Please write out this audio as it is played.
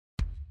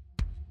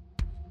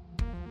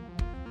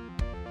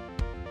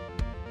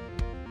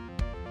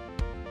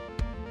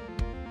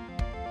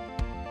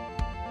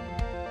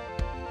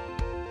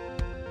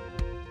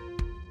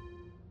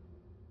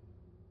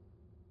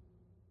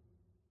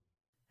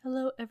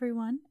Hello,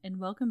 everyone,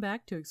 and welcome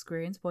back to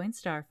Experience Point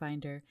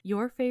Starfinder,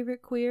 your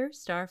favorite queer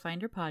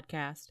Starfinder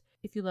podcast.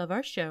 If you love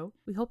our show,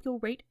 we hope you'll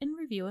rate and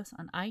review us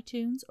on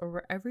iTunes or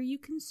wherever you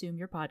consume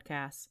your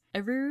podcasts.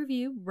 Every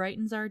review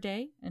brightens our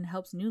day and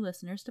helps new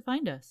listeners to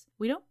find us.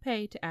 We don't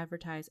pay to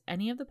advertise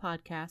any of the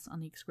podcasts on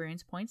the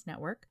Experience Points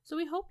network, so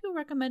we hope you'll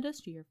recommend us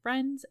to your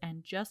friends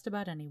and just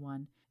about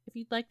anyone. If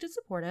you'd like to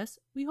support us,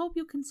 we hope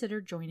you'll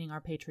consider joining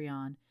our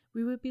Patreon.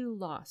 We would be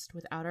lost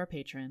without our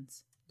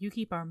patrons. You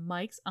keep our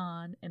mics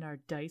on and our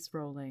dice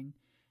rolling.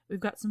 We've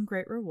got some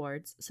great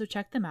rewards, so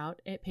check them out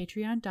at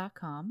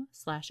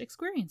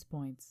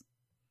patreon.com/experiencepoints.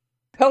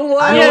 Hello,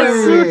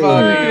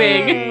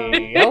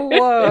 everybody!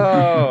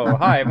 Hello!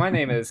 Hi, my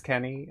name is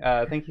Kenny.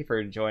 Thank you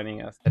for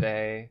joining us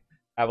today.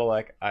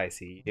 Abalek, I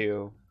see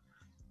you.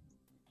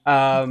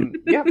 My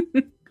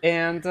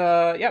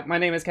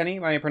name is Kenny.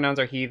 My pronouns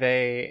are he,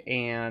 they,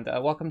 and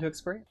welcome to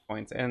Experience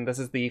Points, and this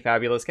is the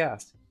fabulous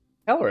cast.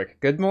 Elric,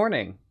 good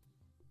morning.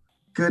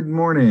 Good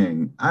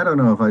morning. I don't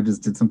know if I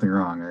just did something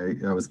wrong.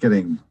 I was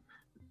getting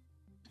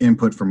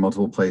input from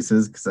multiple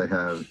places because I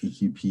have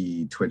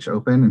EQP Twitch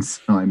open, and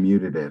so I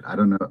muted it. I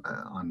don't know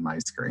on my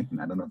screen.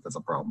 I don't know if that's a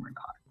problem or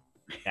not.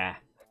 Yeah.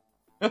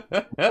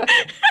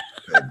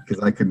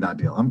 Because I could not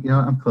deal.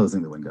 I'm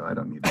closing the window. I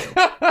don't need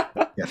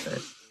to get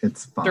it.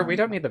 It's fine. Sure, we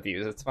don't need the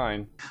views. It's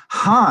fine.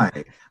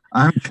 Hi,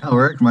 I'm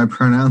Elric. My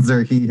pronouns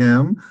are he,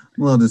 him.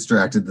 I'm a little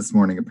distracted this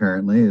morning.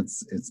 Apparently,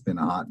 it's been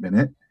a hot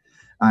minute.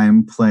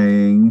 I'm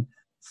playing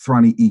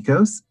Thrani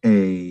Ecos,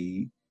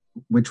 a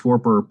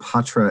Witchwarper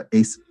Patra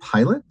Ace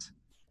pilot.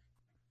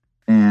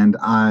 And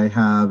I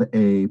have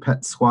a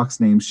pet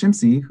squawks named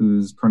Shimsy,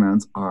 whose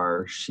pronouns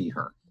are she,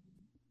 her.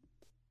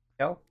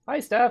 Hi,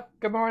 Steph.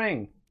 Good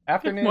morning.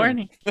 Afternoon. Good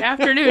morning.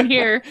 Afternoon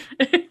here.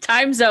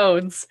 Time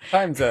zones.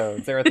 Time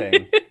zones. They're a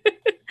thing.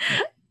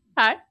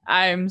 Hi,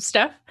 I'm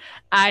Steph.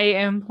 I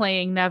am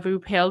playing Navu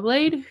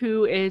Paleglade,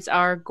 who is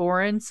our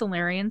Goran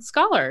Solarian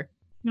scholar.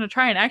 I'm going to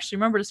try and actually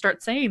remember to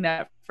start saying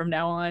that from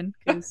now on,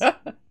 because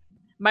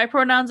my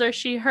pronouns are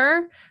she,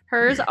 her.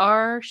 Hers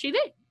are she,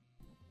 they.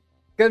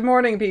 Good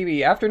morning,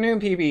 PB. Afternoon,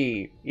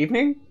 PB.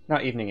 Evening?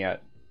 Not evening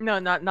yet. No,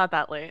 not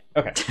that late.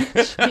 Okay.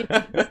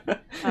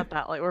 Not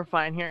that late. We're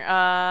fine here.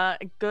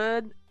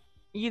 Good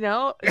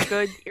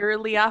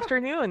early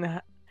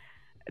afternoon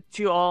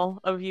to all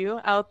of you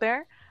out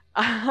there.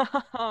 Today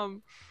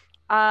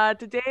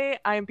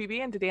I'm PB,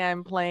 and today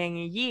I'm playing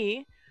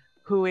Yi,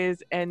 who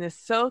is an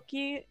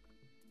Ahsoki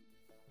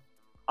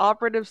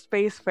operative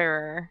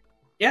spacefarer.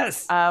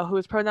 Yes.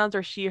 Whose pronouns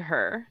are she,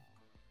 her.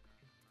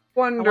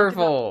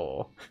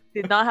 Wonderful.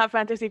 Did not have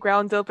Fantasy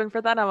Grounds open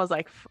for that. I was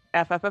like,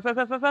 F,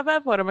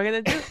 what am I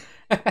gonna do?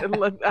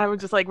 I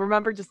was just like,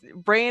 remember, just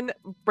brain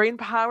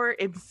power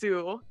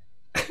ensue.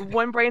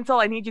 One brain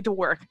cell, I need you to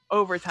work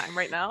overtime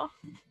right now.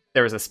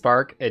 There was a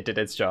spark. It did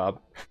its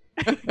job.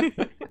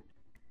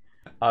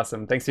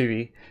 Awesome. Thanks,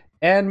 PB.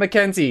 And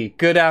Mackenzie,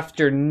 good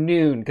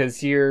afternoon,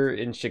 because you're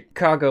in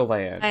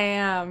Chicagoland. I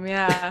am,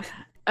 yeah.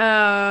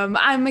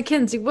 I'm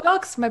Mackenzie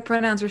Wilkes. My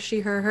pronouns are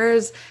she, her,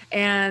 hers,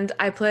 and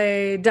I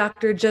play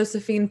Dr.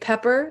 Josephine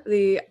Pepper,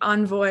 the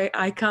envoy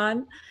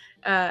icon,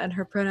 and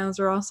her pronouns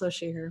are also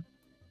she, her.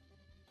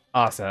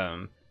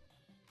 Awesome.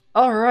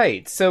 All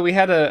right, so we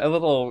had a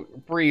little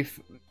brief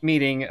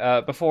meeting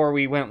before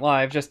we went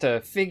live just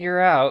to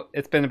figure out.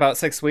 It's been about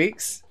 6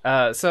 weeks.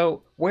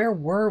 So where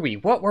were we?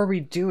 What were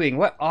we doing?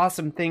 What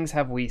awesome things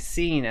have we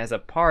seen as a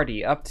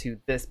party up to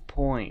this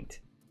point?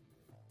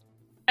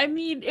 I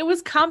mean, it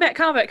was combat.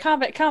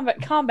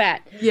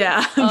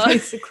 Yeah,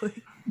 basically.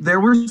 There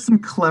were some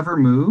clever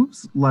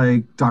moves,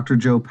 like Dr.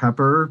 Joe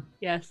Pepper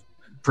Yes.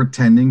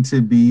 pretending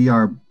to be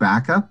our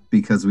backup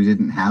because we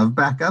didn't have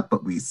backup,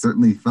 but we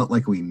certainly felt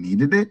like we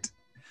needed it.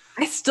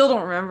 I still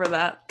don't remember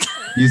that.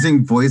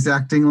 Using voice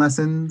acting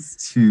lessons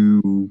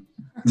to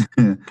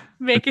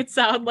Make it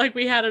sound like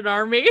we had an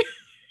army.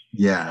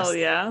 yes. Oh,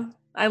 yeah.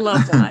 I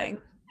love lying.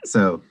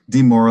 So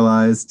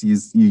demoralized. You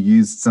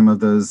used some of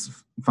those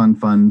fun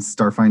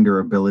Starfinder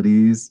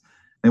abilities.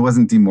 It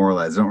wasn't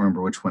demoralized. I don't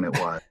remember which one it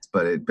was,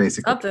 but it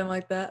basically Something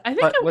like that. I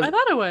thought it was.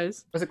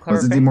 Was it clever?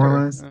 Was it feint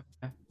demoralized? or-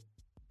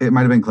 It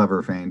might have been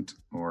clever feint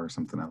or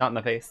something else. Not in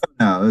the face.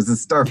 No, it was a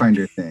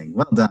Starfinder thing.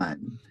 Well done.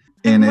 I'm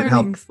And it learning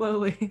helped.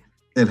 slowly.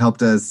 It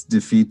helped us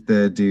defeat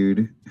the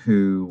dude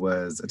who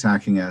was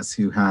attacking us,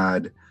 who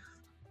had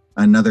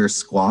another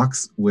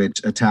Squawks, which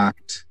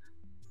attacked,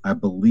 I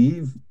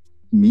believe,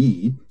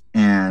 me,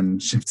 and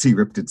Shipsy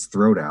ripped its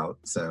throat out.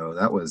 So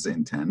that was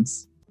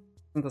intense.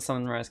 The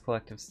Sunrise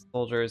Collective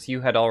soldiers,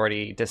 you had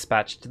already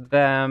dispatched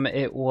them.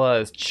 It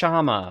was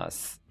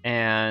Chamas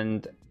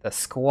and the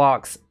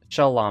Squawks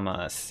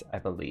Chalamas, I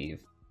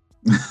believe.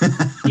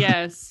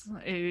 Yes,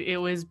 it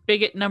was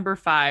bigot number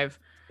 5.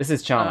 This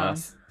is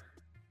Chamas.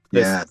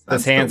 Yes,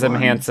 This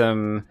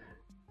handsome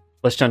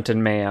Lashunton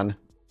man.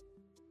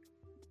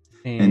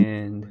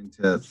 And going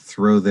to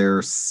throw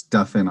their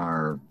stuff in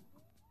our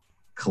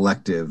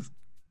collective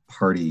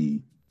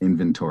party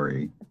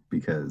inventory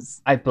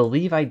because I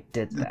believe I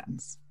did that.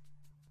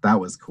 that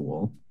was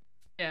cool.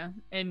 Yeah,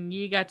 and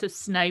you got to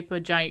snipe a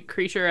giant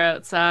creature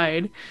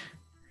outside.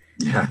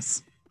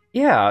 Yes.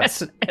 Yeah.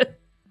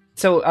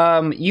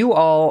 So, you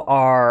all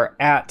are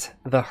at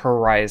the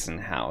Horizon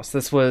House.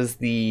 This was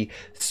the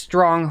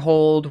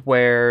stronghold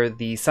where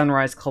the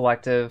Sunrise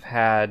Collective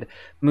had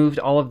moved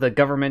all of the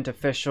government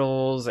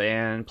officials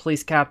and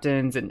police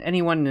captains and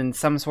anyone in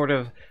some sort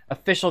of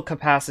official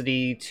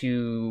capacity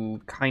to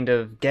kind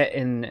of get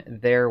in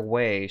their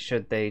way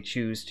should they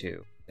choose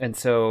to. And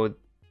so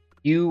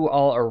you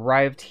all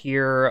arrived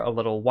here a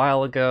little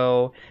while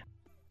ago.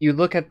 You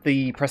look at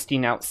the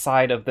pristine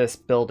outside of this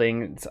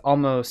building.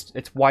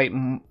 It's white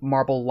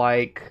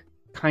marble-like,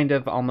 kind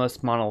of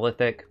almost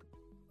monolithic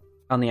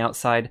on the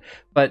outside,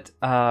 but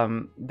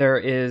there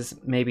is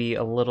maybe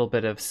a little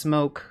bit of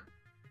smoke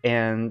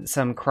and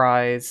some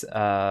cries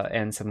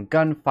and some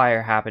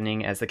gunfire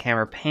happening as the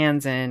camera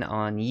pans in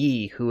on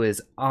Yi, who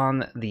is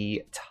on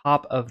the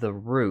top of the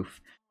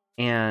roof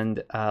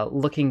and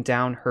looking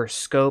down her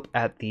scope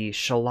at the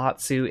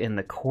Shalatsu in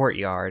the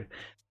courtyard.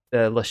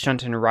 The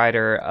Lashuntan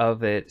rider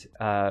of it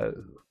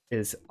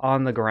is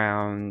on the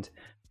ground,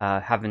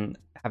 having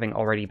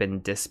already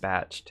been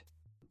dispatched.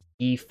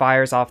 He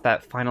fires off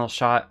that final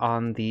shot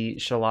on the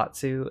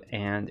Shalatsu,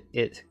 and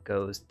it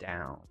goes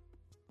down.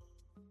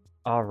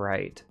 All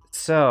right,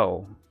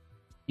 so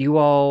you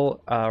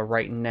all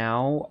right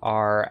now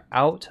are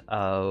out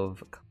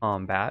of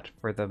combat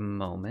for the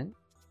moment.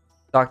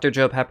 Dr.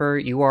 Joe Pepper,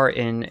 you are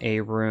in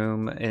a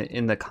room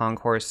in the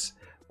concourse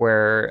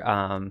where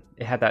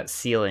it had that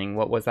ceiling.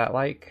 What was that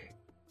like?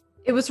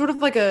 It was sort of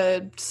like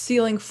a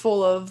ceiling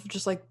full of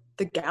just like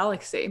the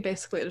galaxy,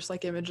 basically, just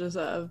like images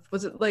of.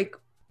 Was it like,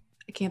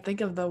 I can't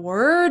think of the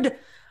word.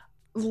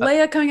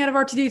 Leia coming out of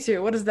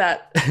R2D2. What is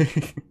that?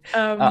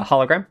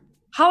 Hologram?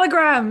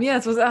 Hologram.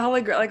 Yes. Was it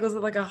hologram? Like, was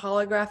it like a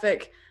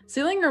holographic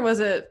ceiling, or was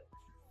it?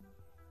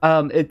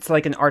 It's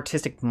like an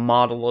artistic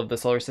model of the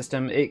solar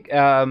system.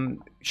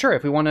 Sure,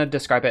 if we want to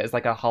describe it as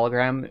like a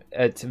hologram,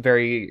 it's a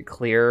very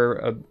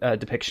clear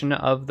depiction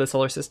of the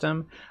solar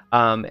system.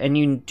 And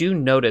you do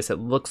notice it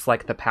looks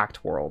like the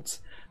Pact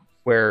Worlds,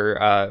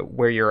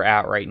 where you're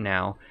at right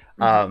now.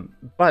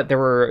 Mm-hmm. But there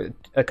were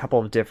a couple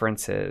of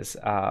differences.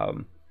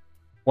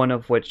 One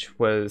of which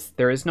was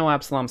there is no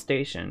Absalom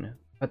Station,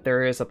 but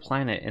there is a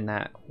planet in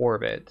that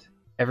orbit.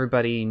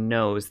 Everybody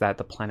knows that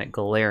the planet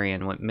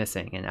Galarian went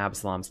missing and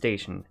Absalom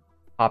Station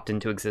popped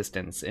into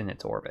existence in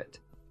its orbit.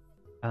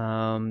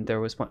 There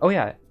was one. Oh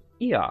yeah,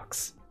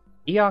 Eox.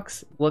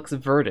 Eox looks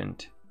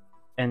verdant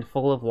and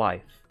full of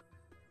life.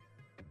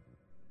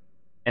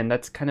 And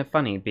that's kind of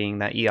funny, being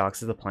that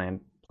Eox is the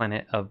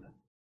planet of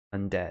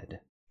undead.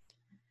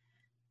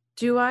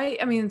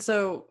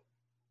 So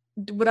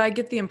would I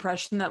get the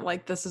impression that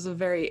like this is a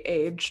very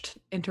aged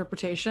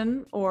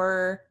interpretation,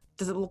 or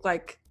does it look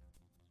like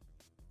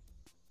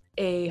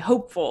a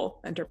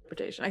hopeful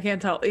interpretation? I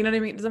can't tell. You know what I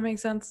mean? Does that make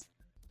sense?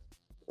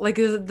 Like,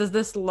 does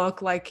this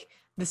look like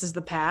this is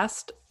the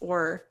past,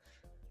 or?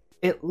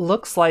 It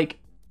looks like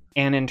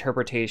an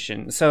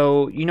interpretation.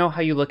 So you know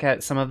how you look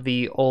at some of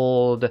the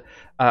old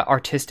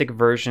artistic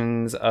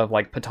versions of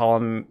like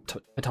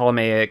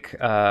Ptolemaic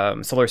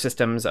solar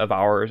systems of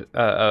our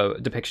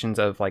depictions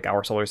of like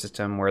our solar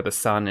system, where the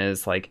sun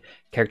is like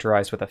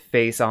characterized with a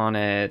face on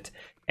it,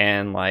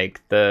 and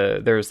like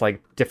there's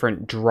like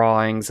different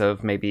drawings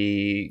of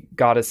maybe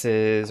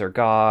goddesses or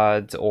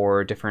gods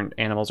or different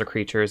animals or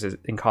creatures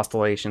in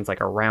constellations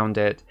like around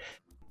it.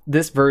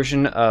 This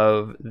version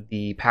of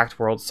the Pact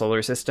World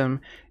solar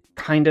system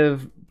kind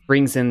of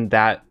brings in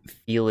that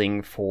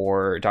feeling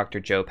for Dr.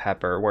 Joe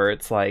Pepper, where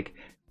it's like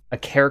a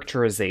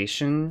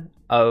characterization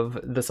of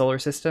the solar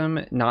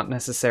system, not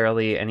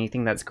necessarily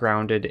anything that's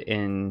grounded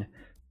in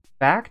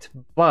fact,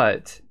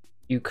 but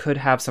you could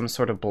have some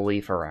sort of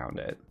belief around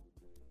it.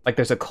 Like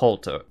there's a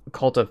cult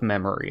of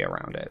memory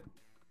around it.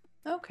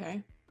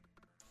 Okay.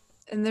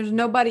 And there's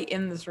nobody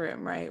in this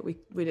room, right? We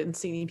didn't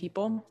see any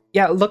people.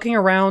 Yeah, looking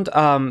around,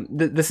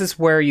 this is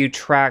where you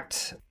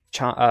tracked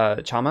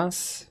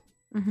Chamas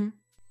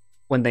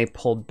when they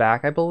pulled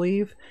back, I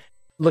believe.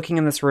 Looking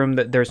in this room,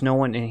 there's no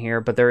one in here,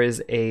 but there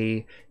is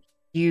a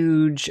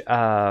huge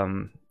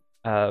pile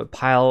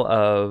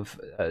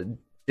of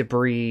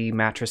debris,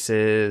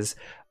 mattresses,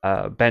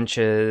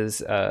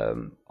 benches,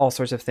 all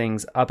sorts of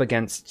things up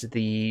against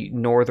the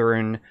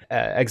northern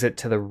exit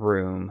to the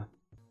room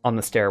on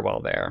the stairwell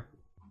there.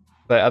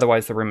 But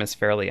otherwise, the room is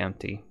fairly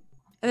empty.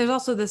 And there's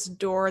also this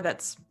door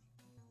that's,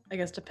 I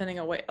guess, depending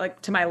away,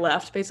 like to my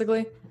left,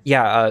 basically.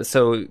 Yeah,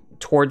 so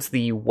towards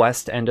the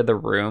west end of the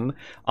room,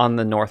 on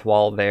the north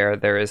wall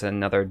there is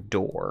another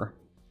door.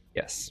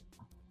 Yes.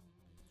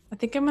 I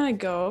think I'm going to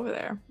go over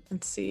there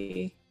and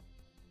see,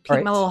 peek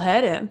Right. my little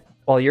head in.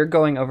 While you're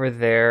going over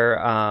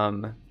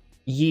there,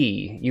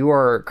 Yi, you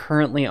are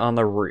currently on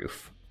the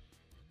roof.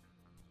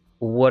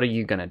 What are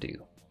you going to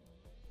do?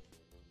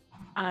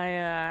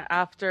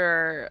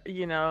 After,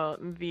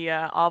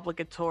 the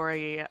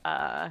obligatory,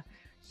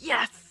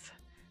 yes,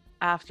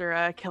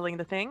 after killing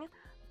the thing,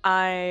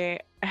 I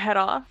head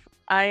off.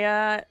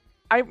 I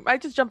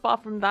just jump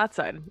off from that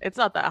side. It's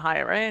not that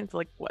high, right? It's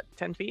like, what,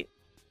 10 feet?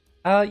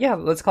 Yeah,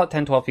 let's call it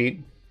 10, 12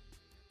 feet.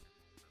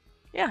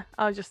 Yeah,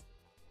 I'll just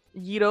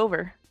yeet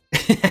over.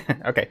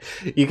 Okay,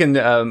 you can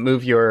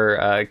move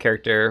your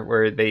character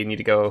where they need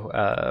to go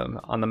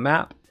on the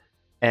map,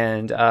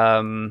 and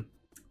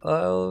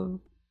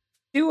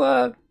do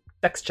a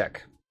dex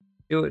check.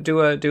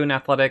 Do an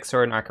athletics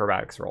or an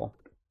acrobatics roll,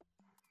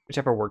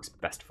 whichever works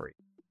best for you.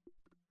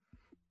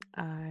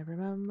 I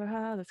remember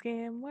how this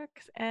game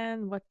works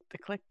and what to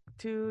click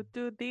to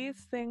do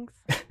these things.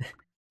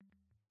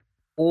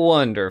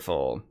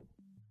 Wonderful.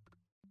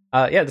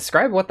 Yeah,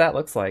 describe what that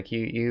looks like.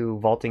 You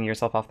vaulting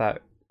yourself off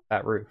that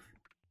roof.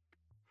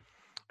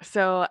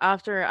 So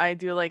after I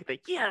do like the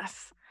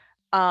yes,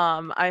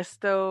 I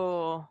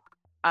stow,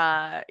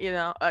 I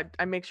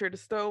make sure to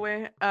stow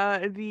away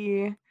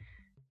the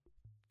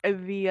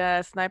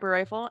sniper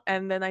rifle,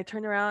 and then I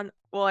turn around.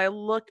 Well, I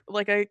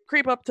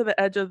creep up to the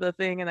edge of the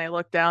thing, and I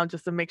look down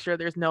just to make sure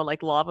there's no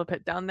like lava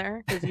pit down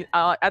there. Because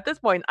at this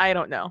point, I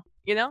don't know,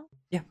 Yeah,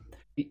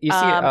 you see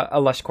a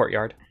lush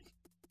courtyard.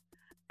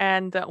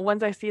 And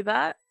once I see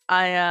that,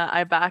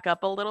 I back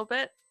up a little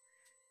bit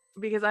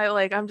because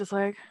I'm just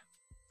like,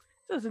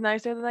 this is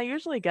nicer than I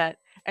usually get.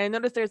 And I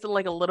notice there's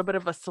like a little bit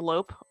of a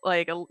slope,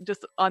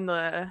 just on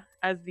from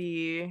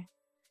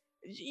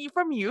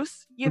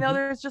use,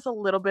 there's just a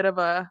little bit of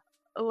an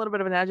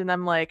edge, and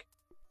I'm like,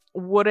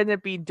 wouldn't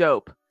it be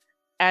dope?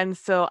 And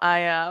so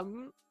I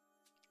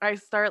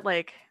start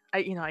I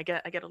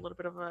get a little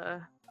bit of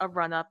a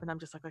run up, and I'm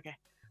just like, okay,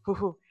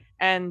 whoo.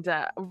 And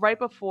right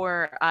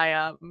before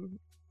I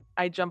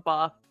jump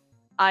off,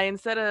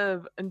 instead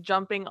of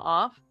jumping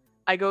off,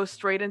 I go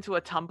straight into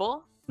a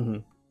tumble,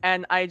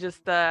 and I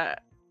just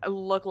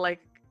look like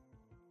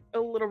a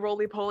little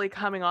roly-poly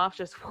coming off,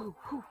 just whoo,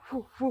 whoo,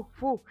 whoo, whoo,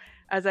 whoo,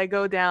 as I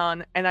go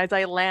down. And as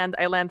I land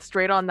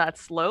straight on that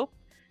slope,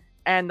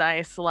 and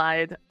I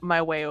slide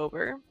my way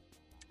over.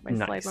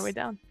 Slide my way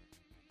down.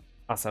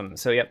 Awesome.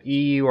 So, yep,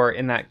 you are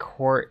in that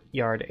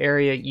courtyard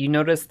area. You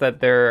notice that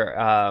there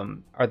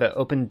are the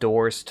open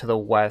doors to the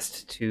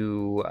west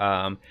to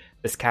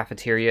this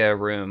cafeteria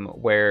room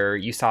where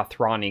you saw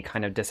Thronny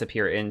kind of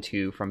disappear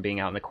into from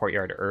being out in the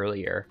courtyard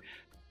earlier.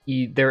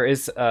 There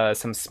is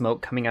some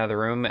smoke coming out of the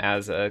room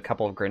as a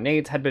couple of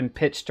grenades had been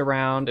pitched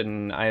around,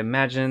 and I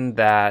imagine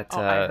that...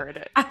 I heard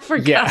it. I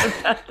forgot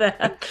about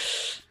that.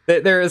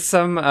 There is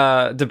some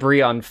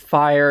debris on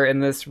fire in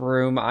this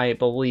room, I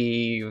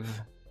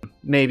believe.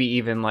 Maybe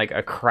even like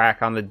a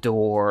crack on the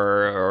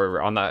door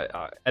or on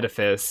the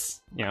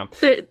edifice,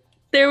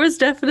 There was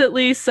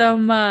definitely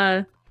some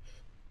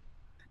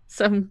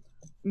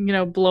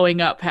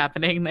blowing up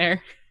happening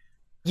there.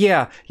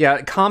 Yeah.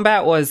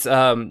 Combat was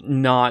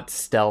not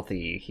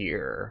stealthy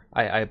here,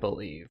 I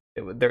believe.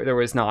 There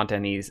was not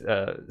any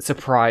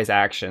surprise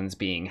actions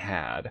being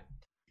had.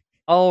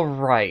 All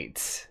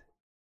right.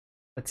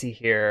 Let's see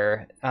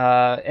here.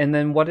 And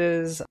then what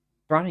is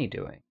Thronny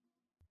doing?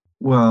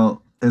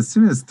 Well, as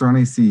soon as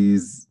Thronny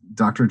sees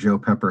Dr. Joe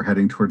Pepper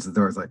heading towards the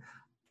door, it's like,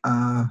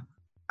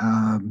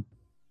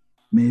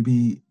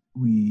 maybe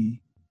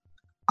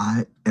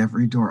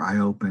every door I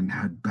opened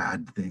had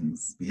bad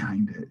things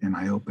behind it, and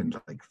I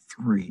opened like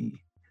 3.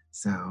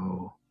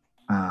 So,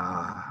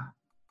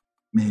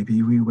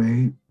 maybe we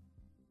wait.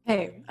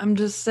 Hey, I'm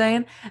just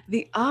saying,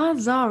 the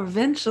odds are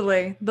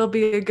eventually there'll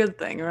be a good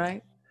thing,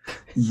 right?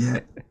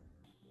 Yeah.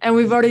 And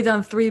we've already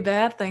done 3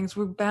 bad things.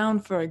 We're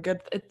bound for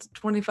it's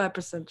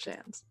 25%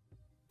 chance.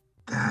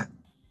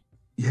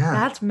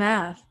 That's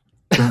math.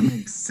 That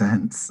makes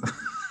sense.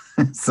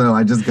 So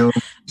I just go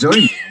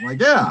join you. I'm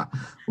like, yeah,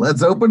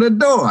 let's open a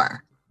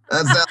door.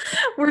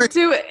 We're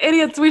 2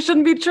 idiots. We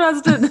shouldn't be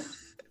trusted.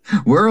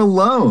 We're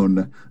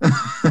alone.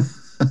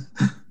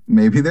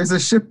 Maybe there's a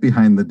ship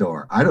behind the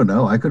door. I don't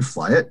know. I could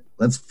fly it.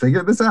 Let's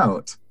figure this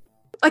out.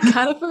 I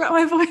kind of forgot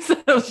my voice.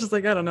 I was just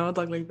like, I don't know. I'll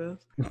talk like this.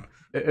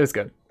 It was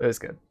good.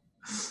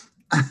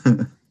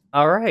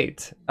 All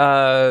right.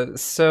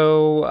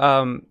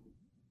 So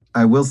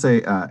I will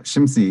say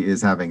Shimsy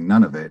is having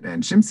none of it,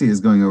 and Shimsy is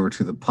going over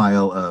to the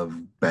pile of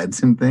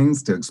beds and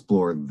things to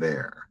explore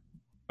there.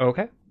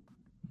 Okay.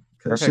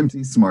 Because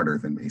Shimsy's smarter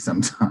than me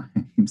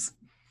sometimes.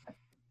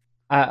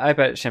 I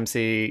bet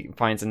Shimsy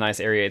finds a nice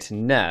area to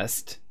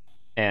nest,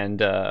 and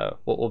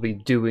we'll be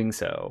doing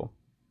so.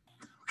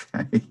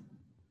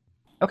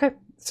 Okay.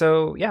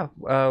 So, yeah,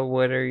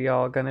 what are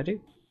y'all gonna do?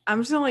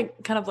 I'm just gonna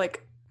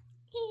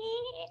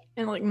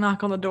and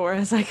knock on the door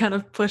as I kind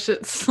of push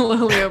it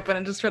slowly open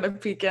and just try to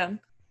peek in.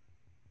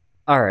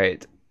 All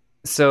right.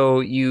 So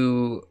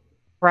you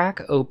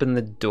crack open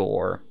the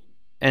door,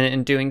 and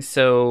in doing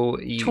so,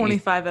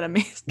 25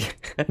 enemies.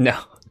 No.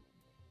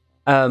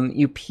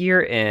 You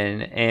peer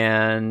in,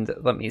 and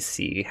let me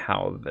see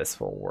how this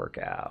will work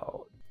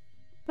out.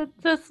 But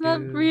that's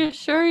not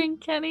reassuring,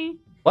 Kenny.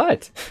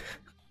 What?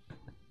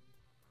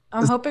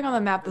 I'm hoping on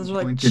the map there's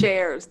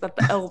chairs that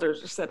the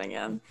elders are sitting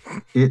in.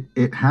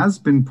 It has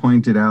been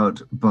pointed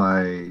out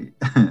by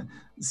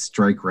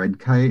Strike Red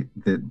Kite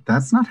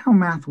that's not how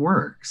math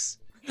works.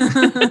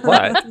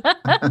 What?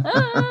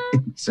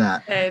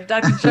 Chat. Hey,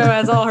 Dr. Joe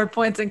has all her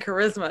points in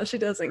charisma. She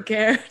doesn't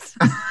care.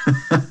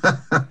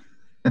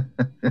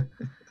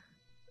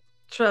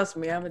 Trust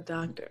me, I'm a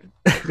doctor.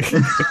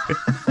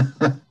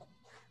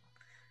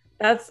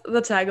 That's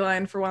the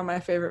tagline for one of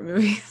my favorite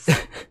movies.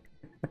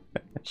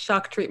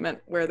 Shock Treatment,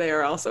 where they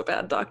are also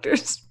bad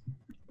doctors.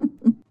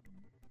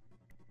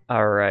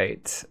 All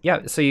right.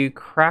 Yeah, so you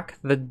crack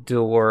the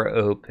door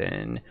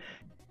open.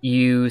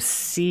 You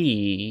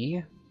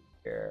see...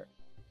 Here.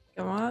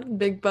 Come on,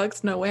 big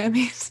bucks, no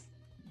whammies.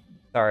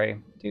 Sorry.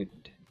 Dude.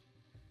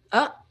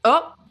 Oh.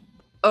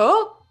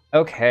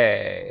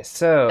 Okay,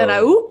 so... And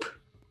I oop.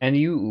 And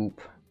you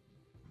oop.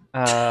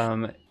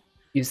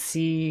 You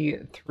see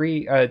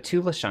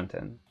two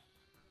Lashuntan.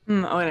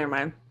 Oh, never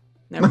mind.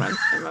 Never mind.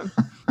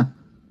 I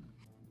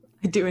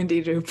do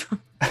indeed oop.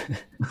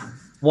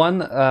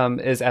 One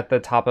is at the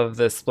top of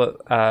the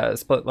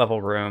split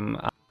level room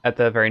at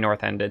the very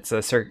north end. It's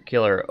a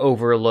circular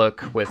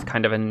overlook with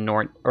kind of an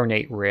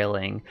ornate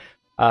railing.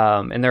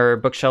 And there are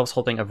bookshelves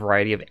holding a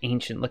variety of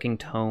ancient-looking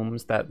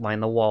tomes that line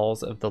the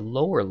walls of the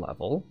lower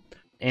level.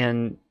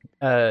 And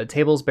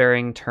tables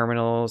bearing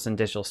terminals and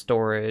digital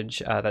storage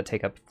that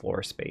take up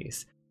floor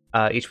space,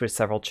 each with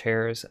several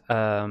chairs.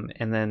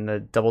 And then the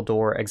double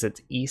door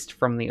exits east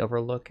from the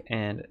overlook,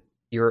 and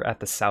you're at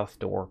the south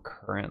door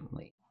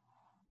currently.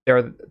 There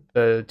are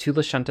the two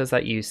Lashuntas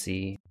that you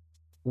see.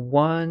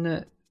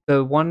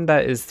 The one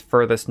that is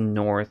furthest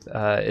north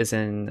is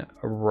in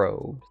a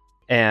robe,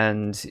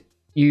 and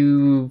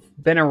you've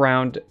been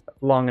around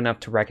long enough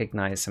to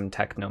recognize some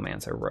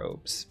technomancer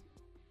robes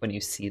when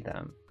you see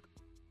them.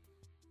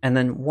 And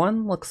then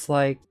one looks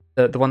like,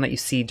 the one that you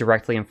see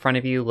directly in front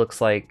of you looks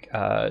like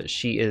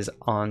she is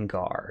on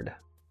guard.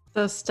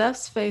 So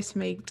Steph's face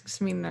makes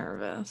me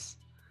nervous.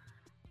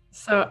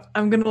 So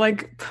I'm going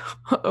to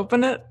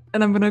open it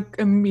and I'm going to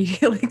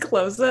immediately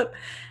close it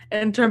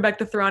and turn back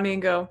to Thrani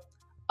and go,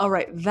 all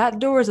right, that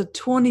door is a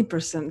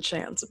 20%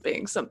 chance of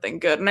being something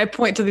good. And I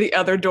point to the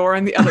other door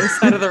on the other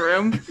side of the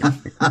room.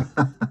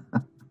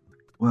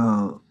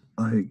 Well,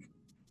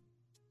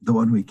 the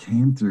one we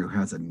came through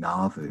has a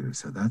Navu,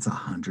 so that's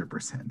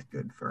 100%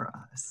 good for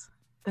us.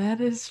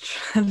 That is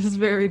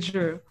very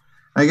true.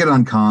 I get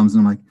on comms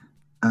and I'm like,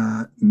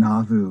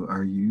 Navu,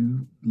 are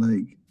you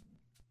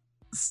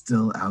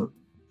still out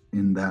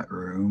in that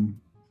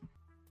room?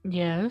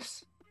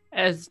 Yes.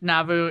 As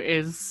Navu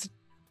is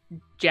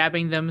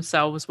jabbing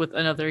themselves with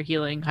another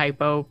healing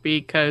hypo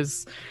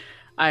because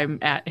I'm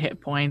at hit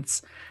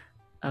points.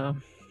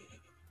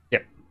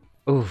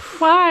 Oof.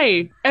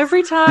 Why?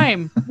 Every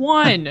time.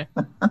 One.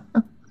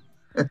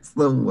 It's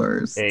the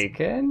worst.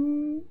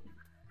 Taken.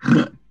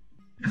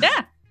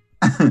 Yeah.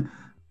 Okay.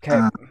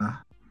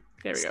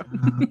 There we go.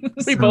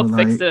 We so, both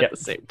fixed it at the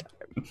same time.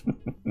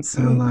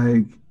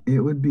 So, it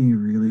would be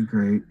really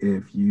great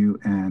if you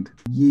and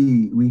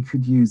we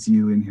could use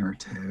you in here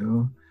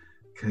too.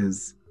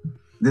 Because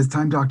this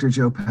time Dr.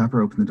 Joe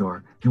Pepper opened the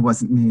door. It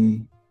wasn't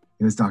me.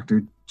 It was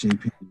Dr.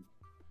 JP.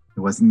 It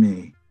wasn't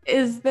me.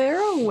 Is there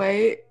a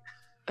way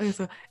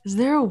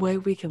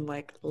we can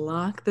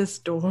lock this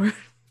door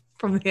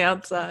from the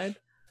outside?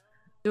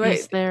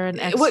 Is there an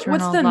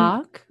external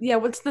lock? Yeah,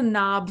 what's the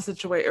knob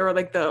situation, or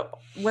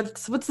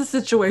what's the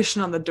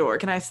situation on the door?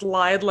 Can I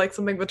slide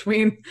something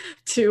between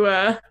two?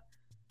 What's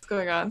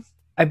going on?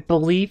 I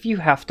believe you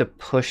have to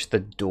push the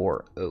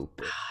door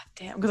open.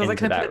 Damn, because I was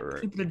can I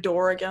put a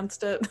door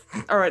against it?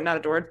 All right, not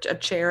a door, a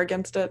chair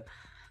against it.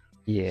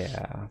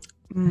 Yeah.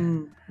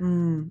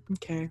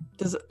 Okay.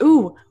 Is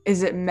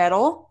it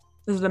metal?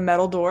 Is it a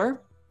metal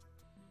door?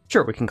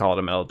 Sure, we can call it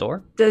a metal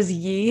door. Does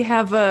Yi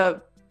have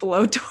a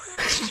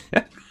blowtorch?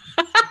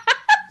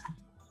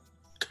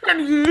 Can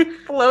Yi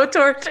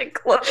blowtorch and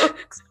close?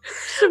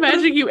 Just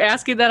imagine you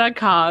asking that on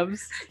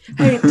comms.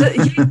 Hey, do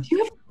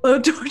you have a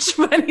blowtorch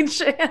by any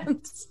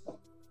chance?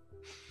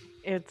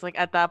 It's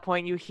at that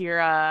point you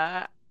hear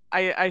I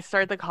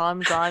start the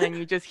comms on and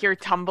you just hear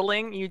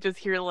tumbling. You just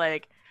hear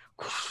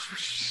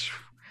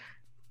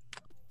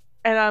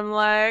and I'm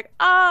like,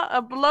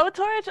 a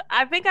blowtorch?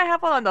 I think I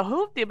have one on the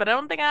hoopty, but I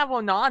don't think I have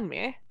one on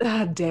me.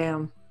 Ah,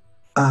 damn.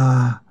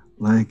 I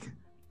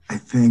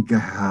think I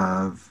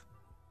have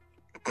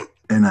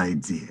an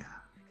idea.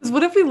 Because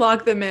what if we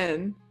lock them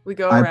in? We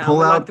go around. I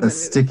pull out a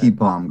sticky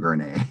bomb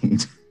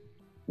grenade.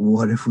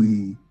 What if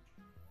we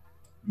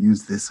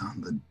use this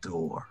on the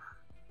door?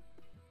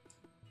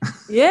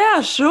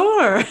 Yeah,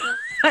 sure.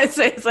 I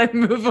say as I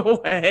move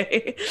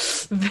away.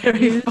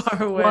 Very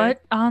far away.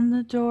 What on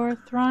the door,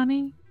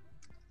 Thrani?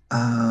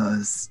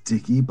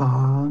 Sticky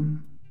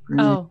bomb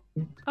grenade. Oh,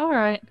 all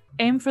right.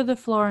 Aim for the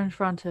floor in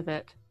front of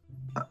it.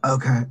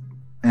 Okay.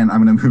 And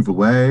I'm going to move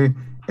away,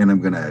 and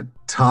I'm going to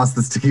toss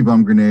the sticky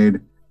bomb grenade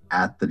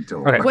at the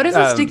door. Okay. What does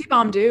a sticky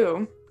bomb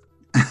do?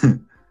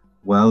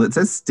 Well, it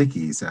says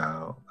sticky,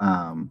 so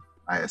I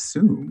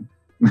assume.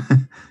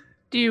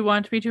 Do you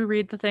want me to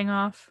read the thing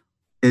off?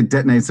 It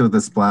detonates with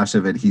a splash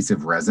of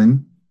adhesive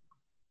resin.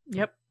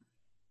 Yep.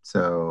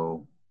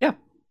 So yeah,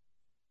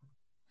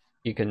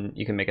 you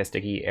can make a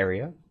sticky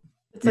area.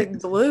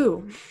 It's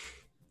glue.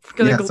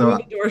 Gonna glue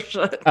the door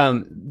shut.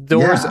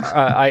 Doors.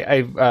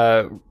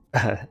 Yeah.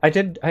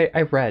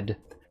 I read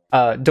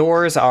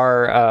Doors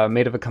are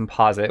made of a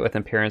composite with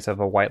an appearance of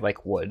a white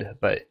like wood,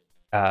 but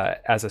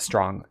it's as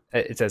strong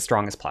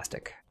as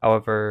plastic.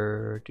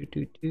 However,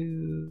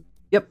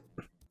 Yep.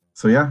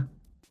 So yeah,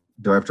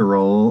 do I have to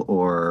roll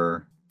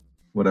or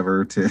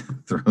whatever to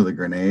throw the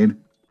grenade?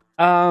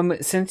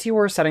 Since you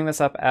were setting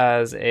this up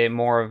as a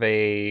more of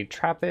a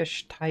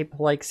trappish type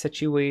like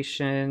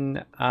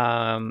situation,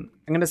 I'm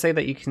gonna say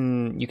that you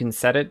can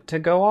set it to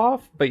go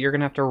off, but you're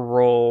gonna have to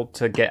roll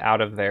to get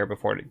out of there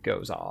before it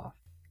goes off.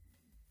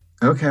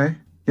 Okay.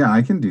 Yeah,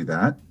 I can do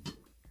that.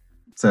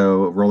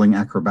 So rolling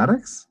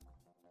acrobatics?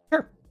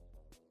 Sure.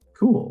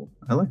 Cool.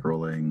 I like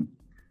rolling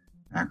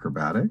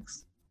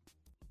acrobatics.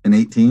 An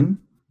 18?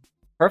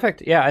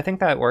 Perfect. Yeah, I think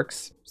that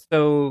works.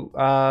 So,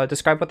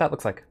 describe what that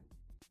looks like.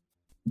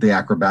 The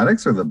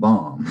acrobatics or the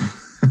bomb?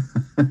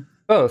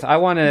 Both. I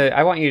want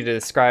you to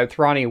describe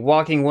Thrani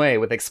walking away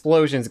with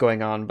explosions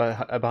going on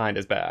behind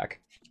his back.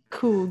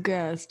 Cool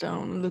guys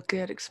don't look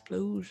at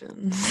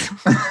explosions.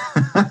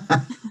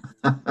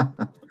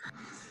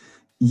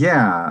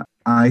 Yeah,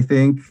 I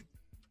think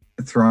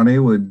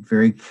Thrani would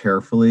very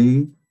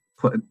carefully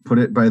put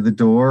it by the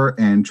door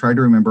and try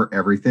to remember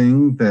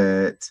everything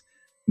that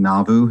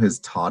Navu has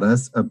taught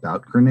us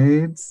about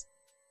grenades.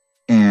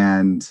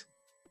 And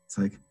it's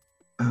like,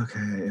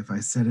 okay, if I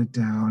set it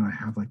down,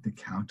 I have like the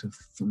count of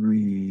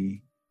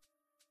 3.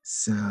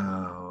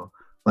 So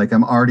like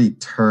I'm already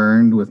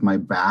turned with my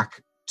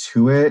back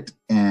to it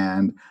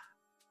and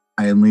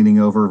I am leaning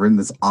over in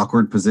this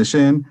awkward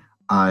position.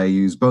 I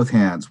use both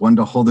hands, one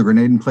to hold the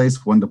grenade in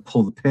place, one to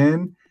pull the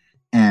pin.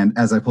 And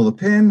as I pull the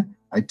pin,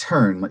 I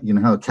turn. You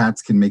know how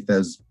cats can make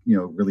those,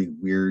 really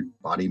weird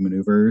body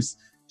maneuvers?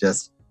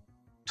 Just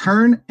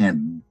turn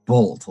and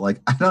bolt. Like,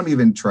 I don't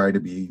even try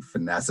to be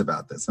finesse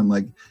about this. I'm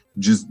like,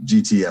 just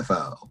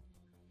GTFO.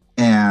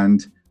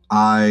 And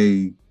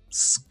I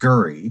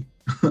scurry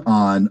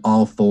on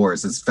all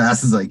fours as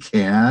fast as I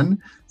can,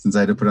 since I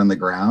had to put it on the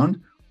ground,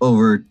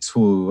 over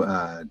to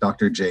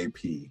Dr.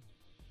 JP.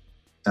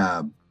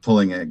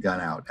 Pulling a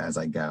gun out as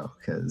I go,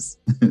 because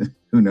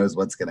who knows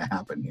what's going to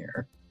happen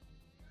here.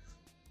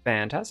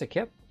 Fantastic.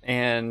 Yep.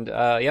 And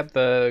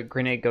the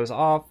grenade goes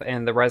off,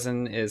 and the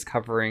resin is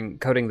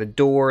coating the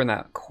door in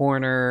that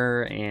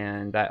corner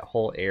and that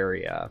whole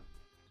area.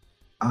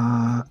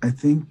 I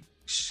think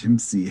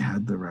Shimsy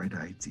had the right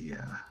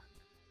idea.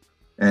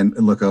 And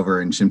look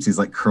over, and Shimsy's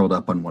like curled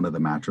up on one of the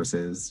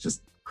mattresses,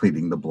 just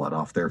cleaning the blood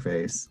off their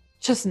face.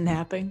 Just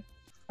napping.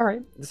 All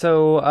right.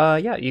 So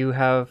you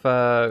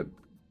have.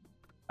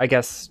 I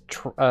guess,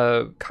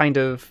 kind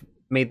of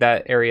made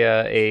that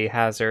area a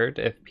hazard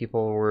if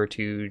people were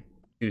to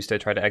choose to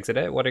try to exit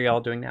it. What are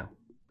y'all doing now?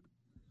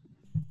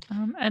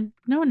 I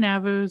know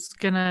Navu's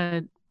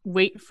gonna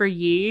wait for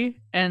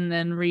Yi and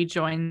then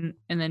rejoin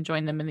and then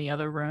join them in the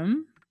other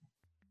room.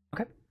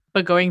 Okay.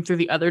 But going through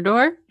the other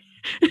door,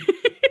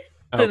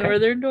 the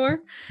northern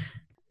door.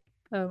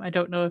 I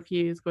don't know if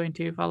Yi is going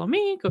to follow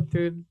me, go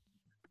through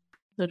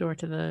the door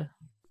to the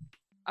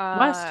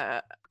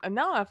west.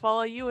 No, I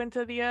follow you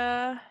into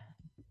the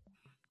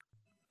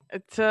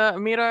to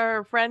meet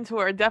our friends who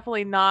are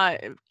definitely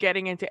not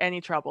getting into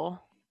any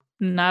trouble.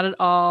 Not at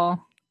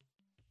all.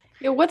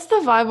 Yeah, what's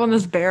the vibe on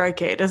this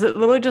barricade? Is it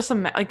literally just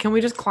can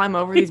we just climb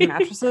over these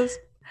mattresses?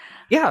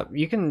 Yeah,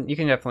 you can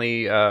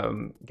definitely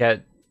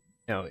get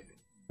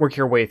work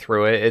your way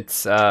through it.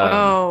 It's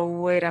oh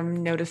wait,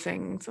 I'm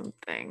noticing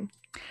something.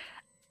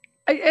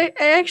 I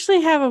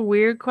actually have a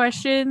weird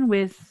question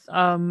with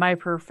my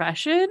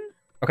profession.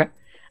 Okay.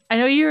 I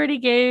know you already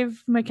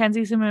gave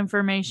Mackenzie some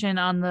information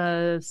on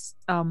the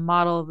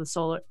model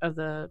of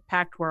the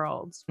Pact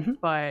Worlds,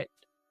 but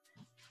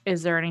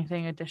is there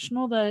anything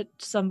additional that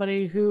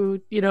somebody who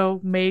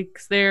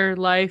makes their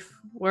life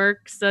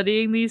work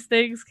studying these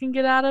things can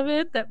get out of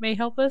it that may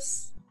help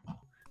us?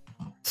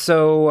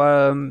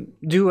 So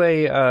do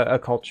a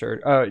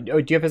culture.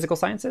 Do you have physical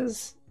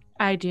sciences?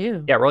 I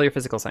do. Yeah, roll your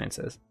physical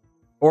sciences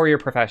or your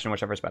profession,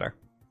 whichever's better.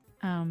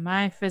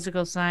 My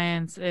physical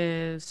science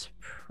is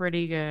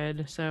pretty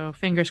good, so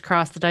fingers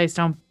crossed the dice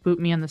don't boot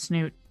me in the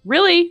snoot.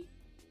 Really?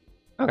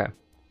 Okay.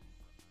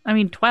 I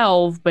mean,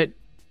 12, but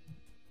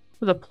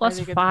with a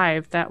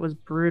 +5, that was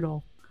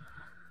brutal.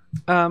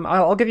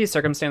 I'll give you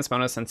circumstance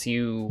bonus since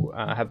you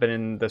have been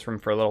in this room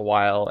for a little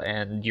while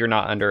and you're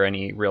not under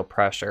any real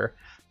pressure.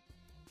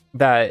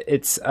 That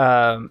it's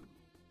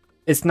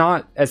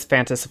not as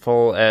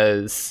fanciful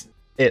as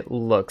it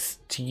looks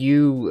to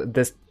you.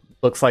 This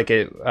looks like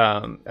a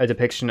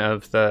depiction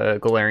of the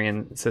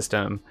Galarian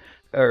system,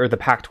 or the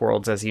Pact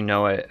Worlds as you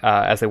know it,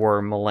 as they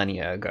were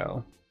millennia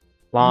ago,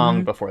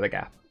 long before the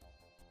gap.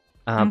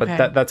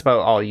 But that's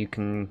about all you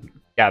can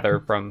gather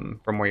from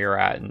where you're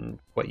at and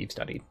what you've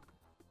studied.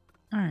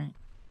 All right.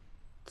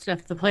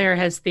 Stuff the player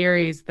has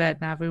theories that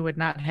Navu would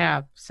not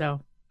have,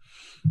 so.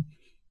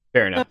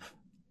 Fair enough.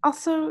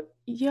 Also,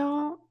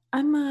 y'all,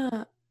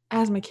 I'm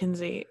as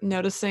Mackenzie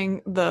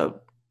noticing the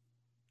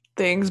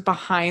things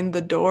behind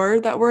the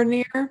door that we're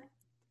near.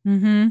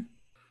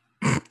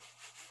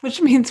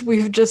 Which means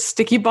we've just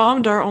sticky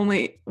bombed our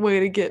only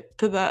way to get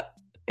to that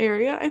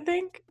area, I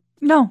think.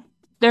 No.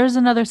 There's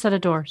another set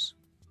of doors.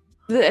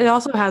 It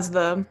also has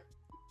the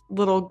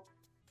little.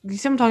 You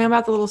see what I'm talking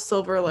about? The little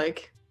silver,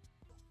 like.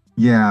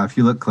 Yeah, if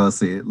you look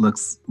closely, it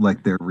looks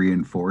like they're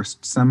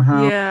reinforced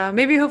somehow. Yeah,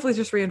 maybe hopefully it's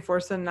just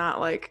reinforced and not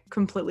like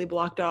completely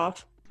blocked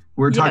off.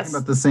 We're talking Yes.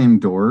 about the same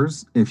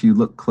doors. If you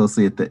look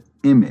closely at the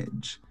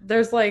image,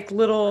 There's like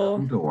little,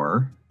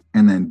 door,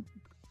 and then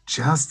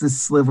just a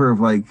sliver of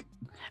like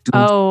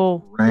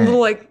Oh, red.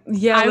 little like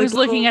yeah. I like was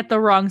looking little- at the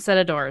wrong set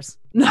of doors.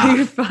 No,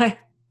 you're fine.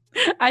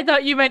 I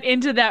thought you meant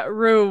into that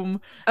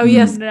room. Oh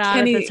yes, Not at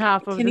Kenny. the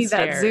top of Kenny, the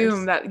that stairs.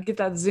 zoom. Get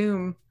that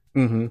zoom.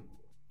 Mm-hmm.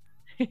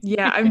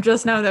 Yeah, I'm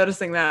just now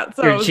noticing that.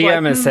 So I Your was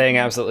GM like, is saying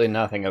absolutely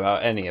nothing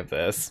about any of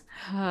this.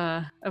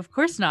 Of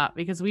course not,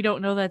 because we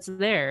don't know that's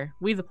there.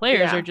 We, the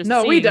players, yeah. are just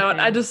No, we seeing don't.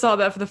 I things. just saw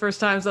that for the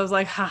first time, so I was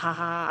like, ha ha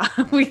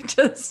ha. We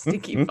just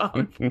sneaky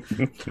phone.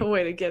 The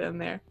way to get in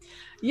there.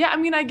 Yeah, I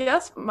mean, I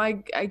guess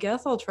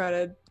I'll try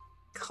to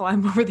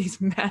climb over these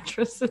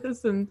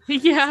mattresses and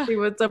Yeah. see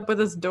what's up with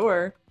this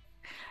door.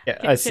 Yeah,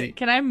 I see.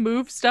 Can I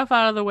move stuff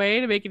out of the way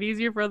to make it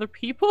easier for other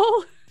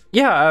people?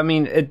 Yeah, I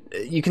mean,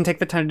 you can take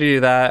the time to do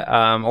that,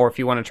 or if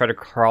you want to try to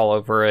crawl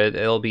over it,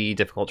 it'll be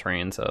difficult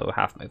terrain, so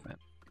half movement.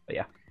 But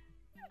yeah,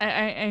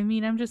 I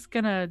mean, I'm just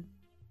gonna,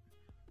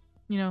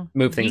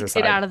 Move things yeet aside.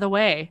 it out of the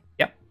way.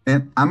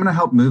 And I'm gonna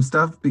help move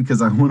stuff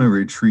because I want to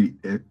retreat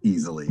it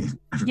easily.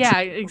 Yeah,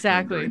 To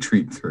exactly.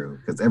 retreat through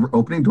because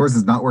opening doors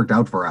has not worked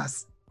out for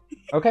us.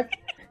 Okay.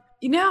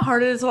 You know how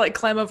hard it is to like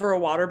climb over a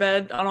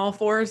waterbed on all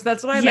fours?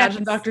 That's what I Yes.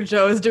 imagine Dr.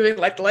 Joe is doing.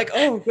 Like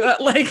oh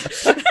god, like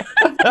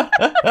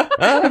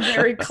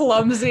very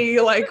clumsy,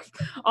 like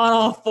on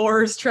all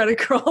fours, trying to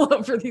crawl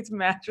over these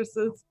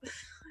mattresses.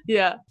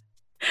 Yeah,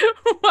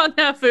 While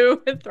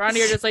Nafu and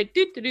Thrani are just like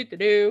do do do do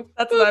do.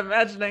 that's what I'm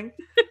imagining.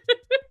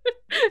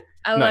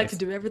 I like Nice. to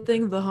do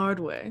everything the hard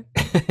way.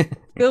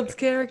 Builds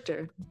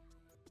character.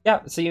 Yeah,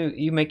 so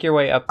you make your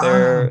way up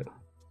there.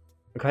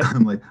 Okay.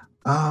 I'm like,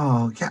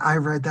 oh yeah, I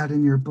read that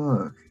in your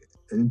book.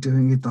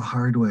 Doing it the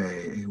hard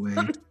way, a way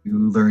you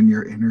learn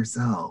your inner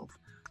self.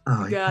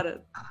 Oh, yeah. Got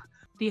it.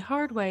 The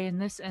hard way in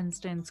this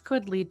instance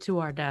could lead to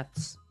our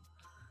deaths.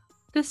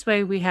 This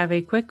way, we have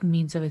a quick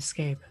means of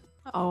escape.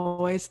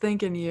 Always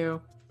thinking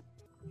you.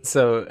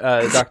 So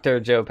Dr.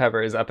 Joe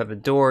Pepper is up at the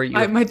door.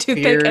 You My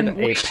toothpick cleared and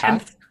a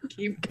path.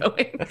 keep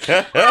going.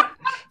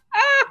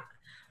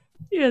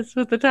 Yes,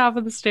 with the top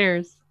of the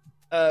stairs.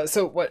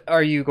 So what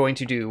are you going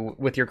to do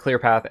with your clear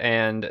path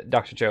and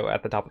Dr. Joe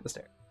at the top of the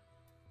stairs?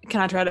 Can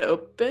I try to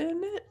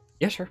open it?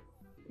 Yeah, sure.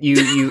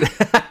 You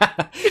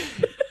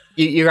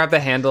you grab the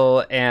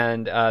handle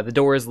and the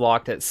door is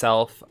locked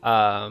itself.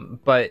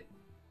 But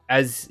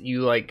as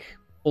you like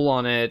pull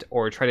on it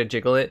or try to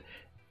jiggle it,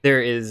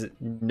 there is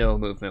no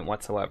movement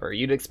whatsoever.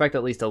 You'd expect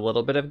at least a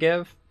little bit of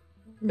give.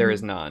 There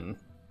is none.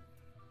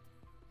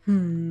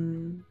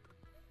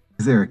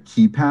 Is there a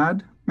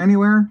keypad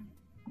anywhere,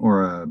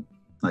 or a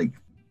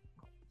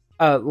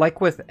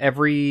Like with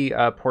every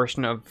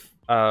portion of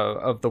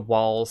the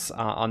walls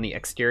on the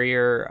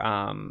exterior,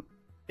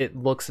 it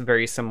looks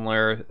very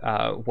similar.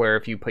 Where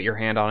if you put your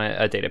hand on it,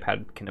 a data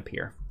pad can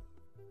appear,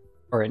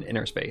 or an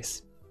inner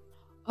space.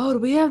 Oh, do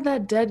we have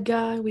that dead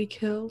guy we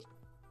killed?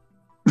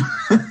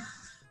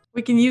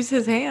 We can use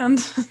his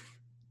hand.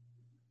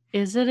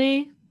 Is it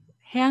a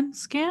hand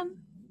scan?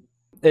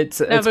 It's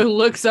Nafu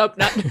looks up.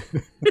 Not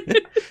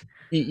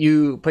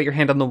you put your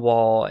hand on the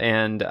wall,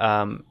 and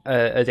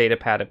a data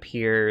pad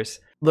appears.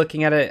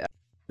 Looking at it,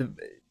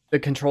 the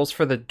controls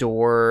for the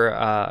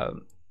door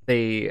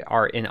they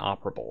are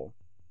inoperable.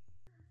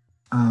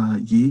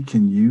 Yi,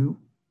 can you?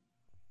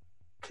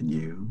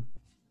 And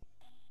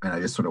I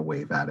just sort of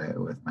wave at it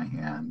with my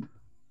hand.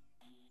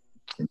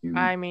 Can you?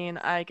 I mean,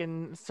 I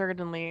can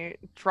certainly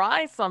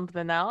try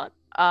something out.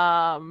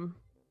 And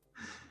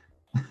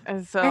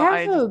so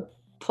I have a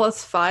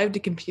 +5 to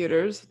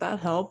computers. That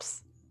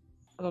helps.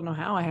 I don't know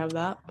how I have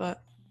that,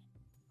 but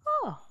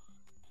Oh,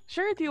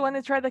 sure. Do you want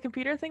to try the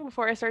computer thing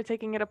before I start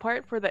taking it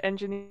apart for the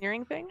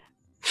engineering thing?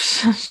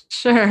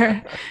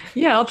 sure.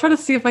 Yeah, I'll try to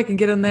see if I can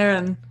get in there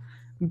and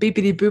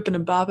beepity boop and a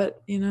bob it,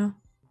 you know?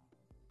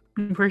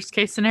 worst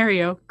case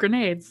scenario,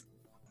 grenades.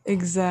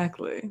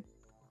 Exactly.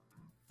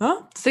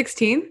 Huh?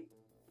 16?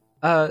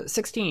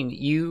 16.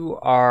 You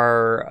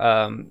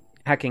are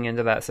hacking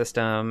into that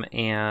system,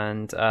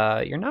 and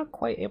you're not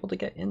quite able to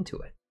get into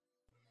it.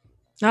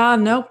 Ah,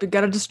 nope. You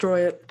gotta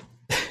destroy it.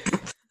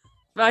 If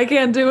I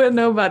can't do it,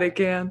 nobody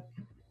can.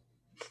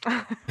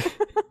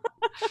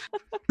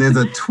 There's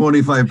a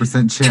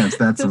 25% chance.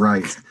 That's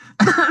right.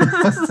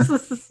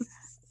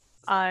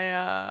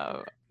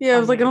 Yeah, I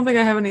was like, I don't think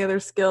I have any other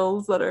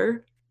skills that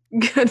are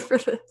good for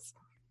this.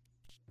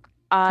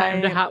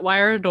 Time to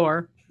hotwire a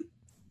door.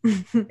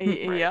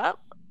 Yep,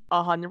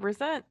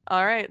 100%.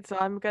 All right, so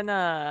I'm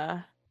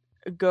gonna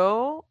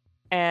go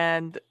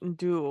and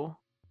do.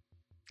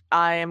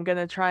 I am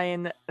gonna try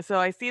and so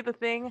I see the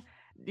thing,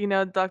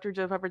 Dr.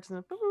 Joe Pepper just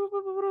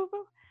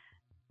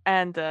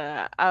and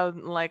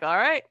I'm like, all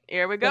right,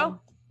 here we go.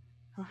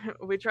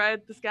 We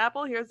tried the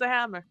scalpel. Here's the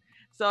hammer.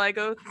 So I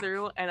go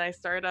through and I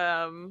start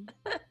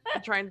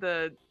trying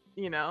to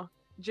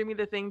Jimmy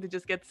the thing to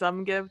just get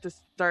some give to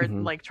start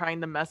Mhm. like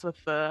trying to mess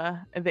with the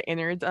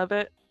innards of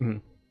it.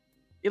 Mhm.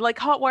 You like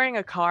hot wiring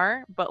a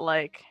car, but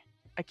like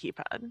a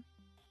keypad.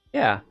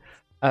 Yeah.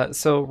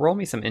 So roll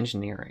me some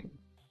engineering.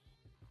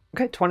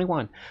 Okay,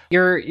 21.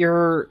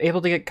 You're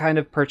able to get kind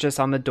of purchase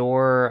on the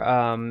door,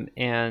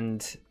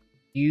 and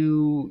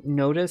you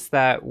notice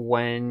that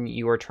when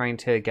you are trying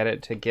to get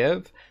it to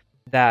give,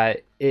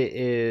 that it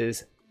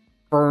is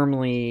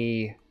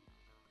firmly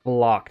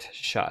blocked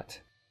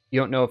shut. You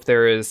don't know if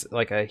there is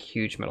like a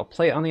huge metal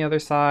plate on the other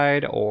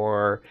side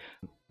or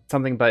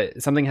something,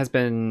 but something has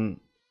been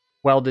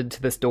welded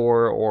to this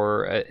door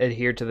or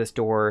adhered to this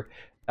door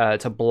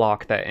to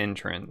block that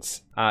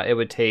entrance. It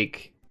would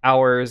take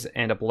hours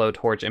and a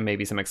blowtorch and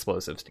maybe some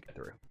explosives to get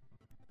through.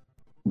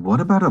 What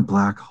about a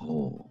black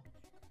hole?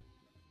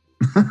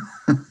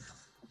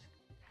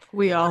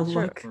 We all Not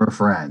sure. look. For a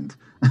friend.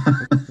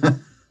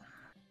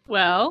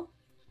 Well,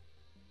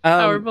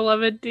 our Um,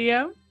 beloved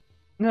DM.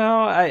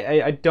 no,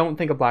 I don't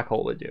think a black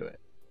hole would do it.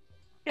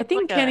 I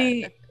think Like a-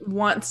 Kenny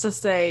wants to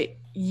say,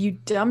 "You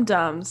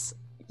dum-dums,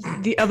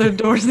 the other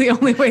door's the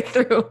only way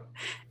through."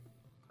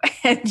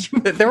 And you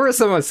There were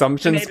some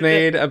assumptions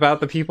Made made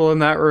about the people in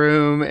that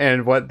room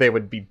and what they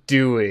would be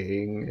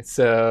doing.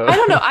 So I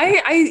don't know.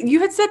 You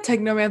had said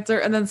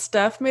technomancer, and then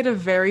Steph made a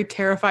very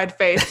terrified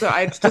face, so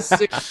I just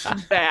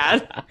assumed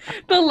bad.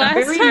 The last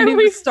very time new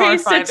we to faced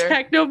a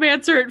Starfinder.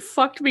 technomancer, it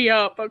fucked me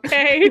up.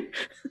 Okay.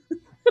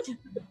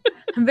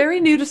 I'm very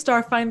new to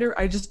Starfinder.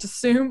 I just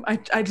assume.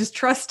 I just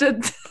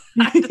trusted.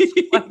 I just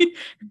like,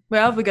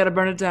 well, we got to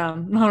burn it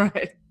down. All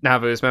right.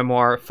 Navu's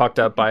memoir fucked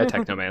up by a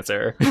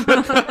technomancer.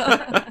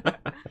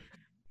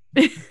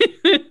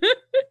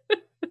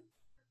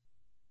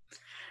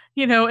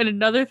 You know, in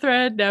another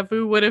thread,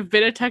 Navu would have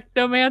been a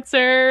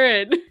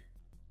technomancer, and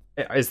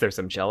Is there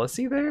some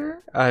jealousy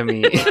there? I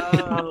mean,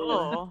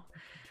 Oh.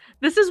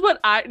 this is what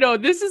I no.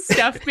 This is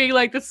Steph being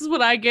like, this is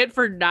what I get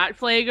for not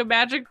playing a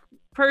magic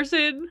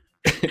person.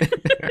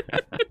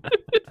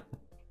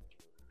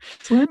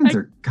 Twins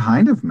are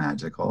kind of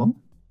magical.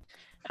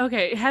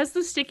 Okay, has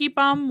the sticky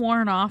bomb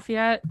worn off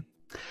yet?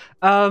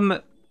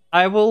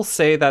 I will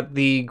say that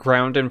the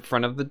ground in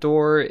front of the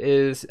door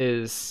is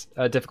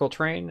a difficult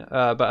terrain,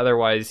 but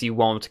otherwise you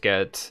won't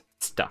get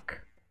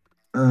stuck.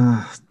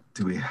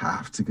 Do we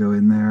have to go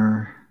in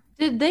there?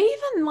 Did they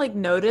even like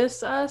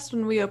notice us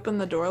when we opened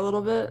the door a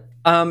little bit?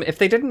 If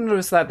they didn't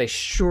notice that, they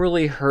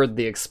surely heard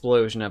the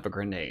explosion of a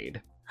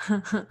grenade.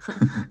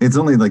 It's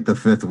only like the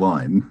fifth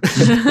one.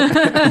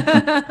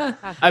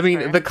 That's I mean,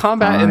 fair. the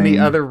combat in the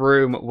Fine. other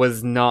room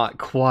was not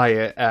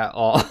quiet at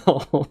all.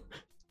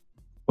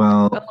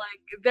 Well, But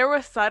like there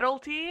was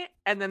subtlety,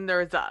 and then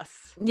there's us.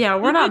 Yeah,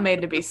 we're not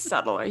made to be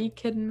subtle. Are you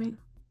kidding me?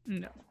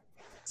 No.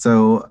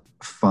 so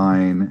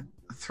fine.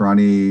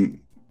 Thrani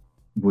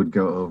would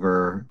go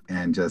over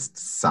and just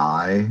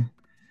sigh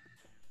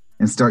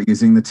and start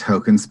using the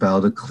token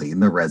spell to clean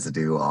the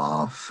residue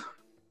off.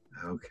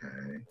 Okay.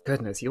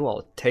 Goodness, you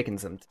all have taken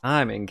some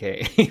time in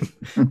game.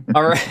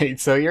 All right,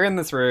 so you're in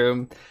this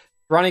room.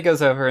 Ronnie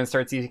goes over and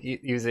starts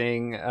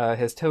using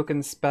his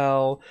token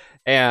spell,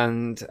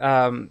 and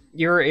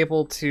you're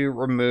able to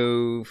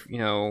remove,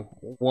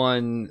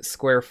 1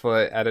 square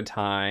foot at a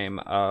time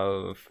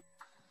of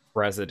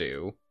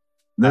residue.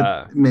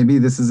 Maybe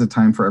this is a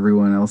time for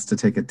everyone else to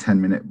take a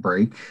 10-minute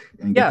break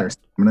and get Yeah. their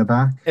stamina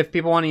back. If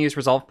people want to use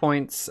resolve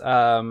points,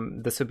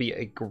 this would be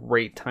a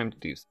great time to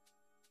do so.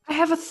 I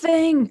have a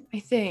thing. I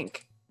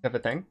think. You have a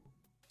thing?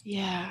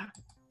 Yeah.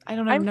 I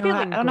don't I'm know.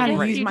 feeling I don't know how to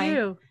great. use You my.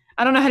 do.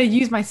 I don't know how to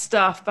use my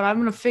stuff, but I'm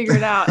gonna figure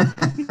it out.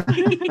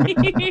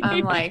 I'm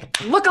like,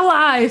 look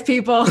alive,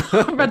 people.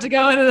 I'm about to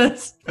go into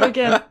this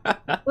freaking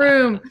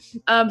room.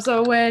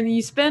 So when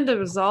you spend a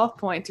resolve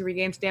point to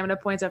regain stamina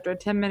points after a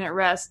 10-minute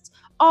rest,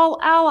 all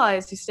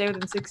allies who stay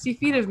within 60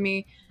 feet of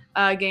me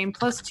gain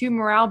 +2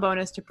 morale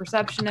bonus to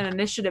perception and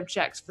initiative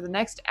checks for the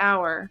next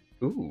hour.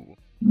 Ooh.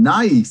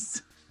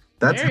 Nice.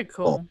 That's Very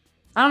helpful. cool.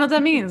 I don't know what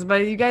that means,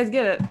 but you guys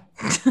get it.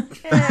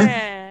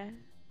 Yeah.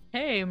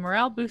 Hey,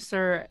 morale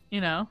booster,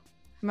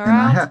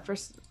 Morale. have-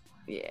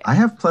 Yeah. I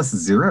have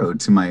 +0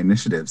 to my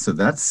initiative, so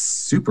that's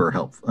super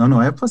helpful. Oh no,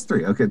 I have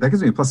 +3. Okay, that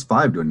gives me a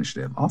 +5 to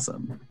initiative.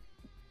 Awesome.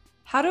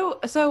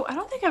 So I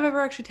don't think I've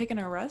ever actually taken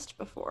a rest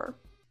before.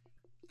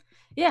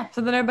 Yeah,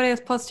 so then everybody has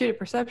 +2 to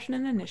perception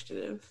and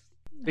initiative.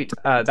 Sweet.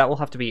 That will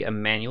have to be a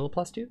manual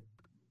 +2.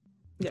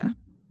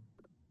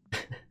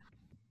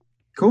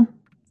 Cool.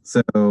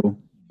 So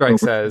Strike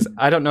says,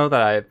 I don't know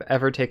that I've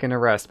ever taken a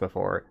rest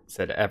before,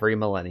 said every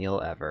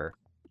millennial ever.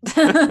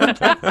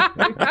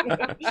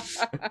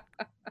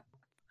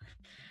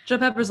 Joe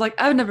Pepper's like,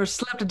 I've never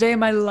slept a day in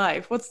my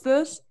life. What's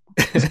this?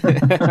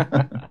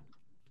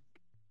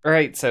 All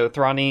right, so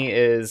Thrani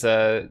is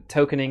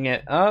tokening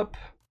it up,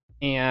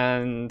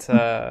 and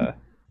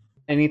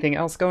anything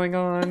else going That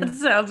on?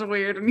 sounds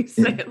weird when you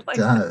say it it like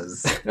that.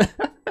 does.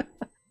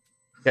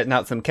 Getting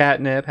out some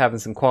catnip, having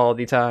some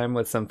quality time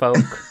with some folk.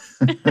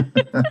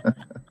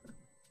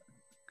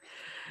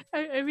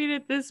 I mean,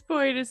 at this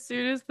point, as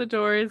soon as the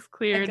door is I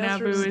clear, guess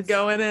we're Navu just is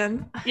going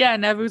in. Yeah,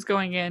 Navu's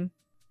going in.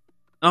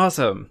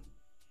 Awesome.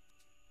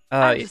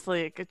 I'm just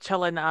like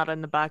chilling out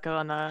in the back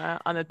on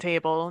the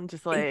table and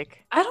just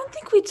like. I don't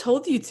think we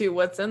told you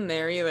what's in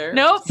there either.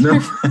 Nope.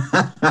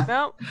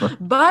 Nope.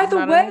 By the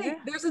Not an way, idea.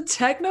 there's a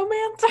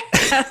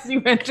technomancer as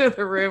you enter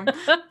the room.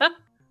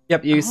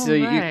 Yep, you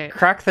Alright.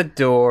 crack the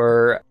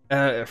door,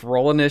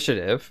 roll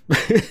initiative.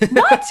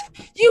 What?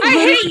 You I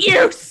literally- hate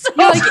you so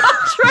You're like,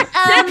 much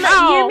right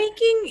now. you're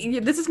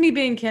making. This is me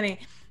being Kenny.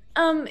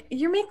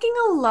 You're making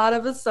a lot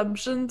of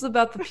assumptions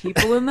about the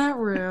people in that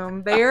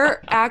room. They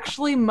are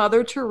actually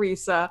Mother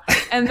Teresa,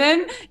 and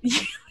then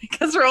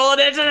because roll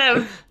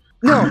initiative.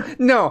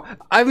 No,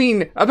 I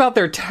mean about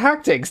their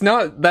tactics,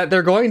 not that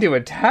they're going to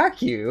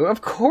attack you.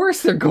 Of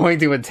course they're going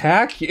to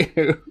attack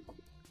you.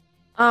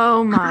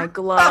 Oh my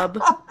glub!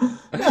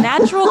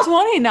 Natural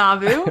 20,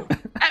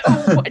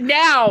 Navu.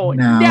 Now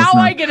Now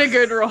I get a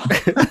good roll.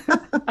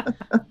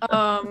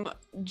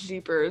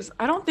 Jeepers!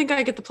 I don't think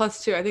I get the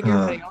 +2. I think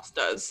everybody else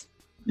does.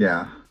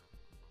 Yeah.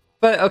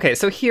 But okay,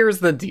 so here's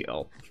the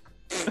deal.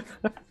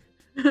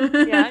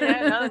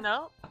 Yeah,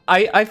 no.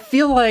 I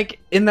feel like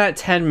in that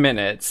 10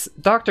 minutes,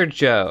 Dr.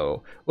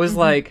 Joe was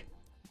like,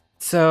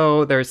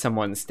 so there's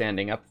someone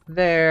standing up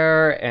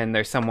there, and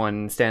there's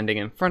someone standing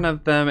in front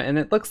of them, and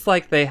it looks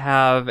like they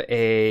have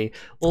a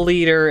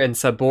leader and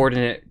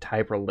subordinate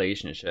type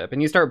relationship.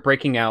 And you start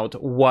breaking out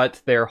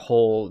what their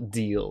whole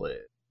deal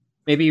is.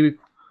 Maybe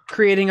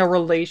creating a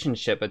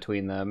relationship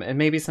between them, and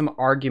maybe some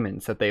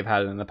arguments that they've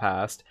had in the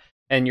past.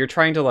 And you're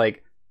trying to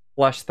like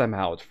flesh them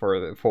out for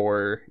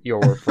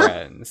your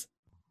friends.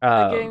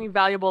 Like getting me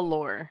valuable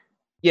lore.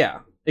 Yeah,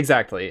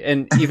 exactly.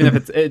 And even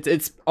if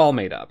it's all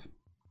made up.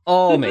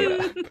 All made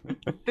up.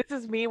 This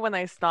is me when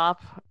I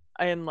stop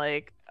in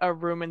like a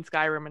room in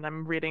Skyrim and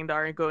I'm reading the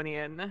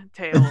Argonian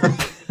tale.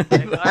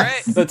 Like, all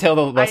right. The tale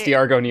the lusty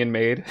Argonian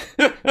made.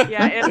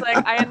 Yeah, it's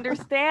like I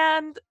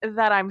understand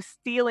that I'm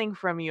stealing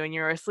from you and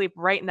you're asleep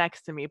right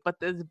next to me, but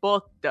this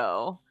book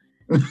though,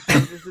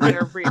 this is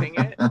they're reading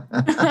it.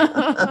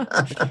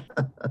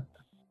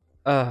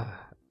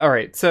 All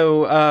right.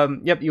 So,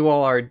 yep, you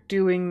all are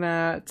doing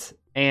that,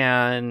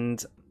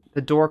 and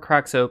the door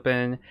cracks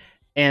open,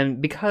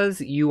 and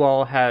because you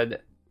all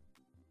had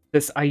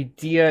this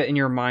idea in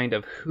your mind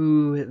of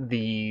who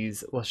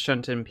these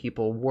Lashuntan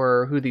people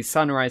were, who these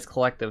Sunrise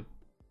Collective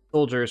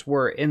soldiers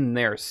were in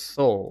their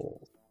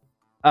souls,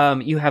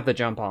 you have the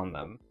jump on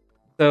them.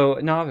 So,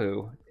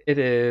 Navu, it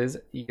is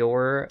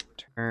your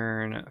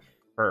turn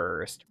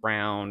first.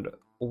 Round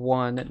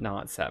 1,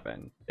 not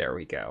 7. There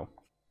we go.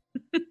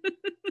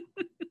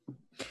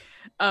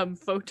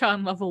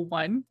 Photon level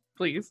 1,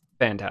 please.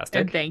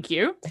 Fantastic. And thank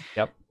you.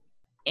 Yep.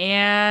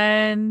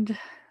 And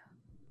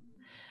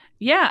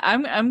yeah,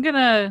 I'm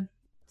gonna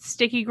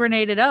sticky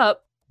grenade it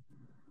up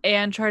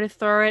and try to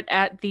throw it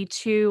at the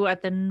two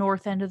at the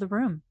north end of the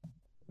room.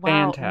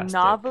 Wow, Fantastic.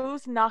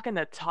 Navu's not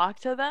gonna talk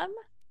to them?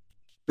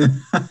 Kenny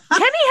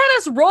had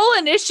us roll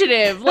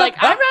initiative. Like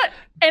I'm not,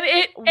 and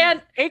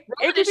It could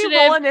be initiative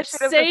roll initiative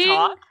to saying-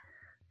 talk.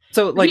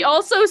 So, like, he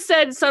also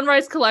said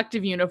Sunrise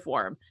Collective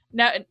uniform.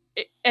 Now,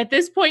 at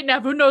this point,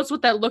 Navu knows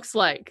what that looks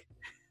like.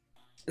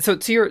 so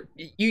to your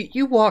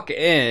you walk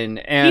in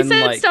and He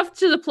said like stuff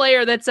to the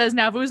player that says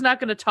Navu's not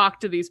going to talk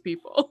to these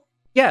people.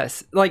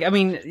 yes, like I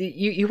mean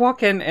you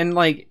walk in and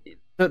like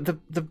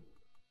the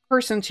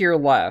person to your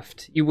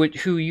left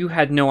who you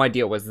had no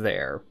idea was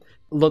there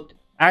looked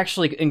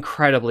actually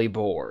incredibly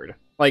bored.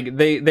 Like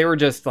they were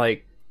just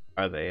like,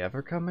 are they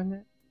ever coming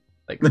in?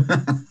 Like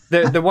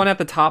the one at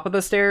the top of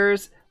the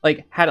stairs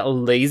like had a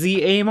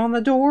lazy aim on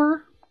the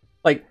door.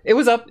 Like it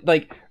was up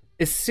like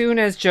as soon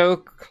as Joe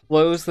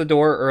closed the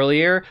door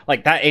earlier,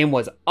 like that aim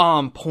was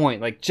on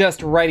point, like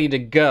just ready to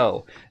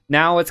go.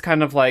 Now it's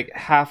kind of like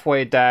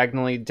halfway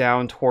diagonally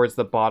down towards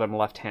the bottom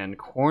left-hand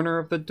corner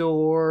of the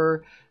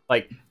door.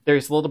 Like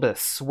there's a little bit of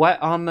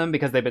sweat on them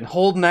because they've been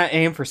holding that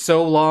aim for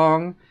so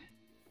long.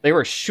 They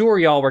were sure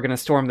y'all were going to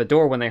storm the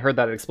door when they heard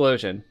that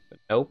explosion. But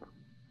nope.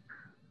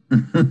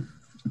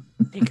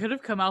 They could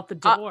have come out the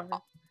door.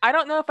 I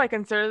don't know if I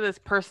consider this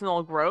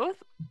personal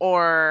growth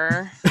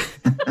or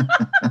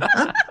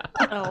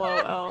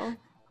LOL.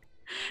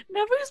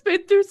 Navu's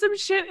been through some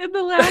shit in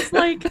the last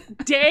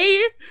like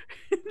day.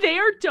 They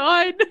are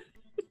done.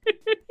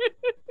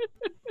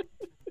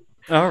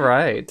 All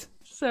right.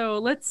 So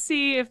let's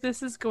see if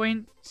this is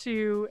going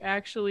to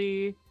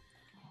actually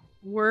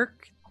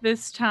work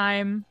this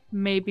time.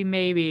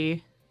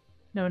 Maybe.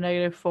 No,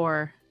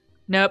 -4.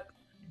 Nope.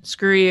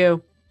 Screw you.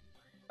 All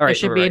There right.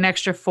 should be an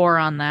extra 4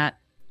 on that.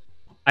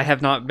 I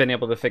have not been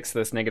able to fix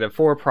this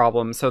 -4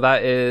 problem, so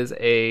that is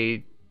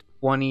a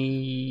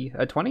 20.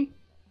 A 20?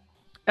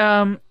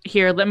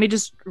 Here, let me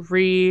just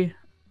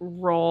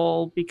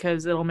re-roll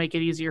because it'll make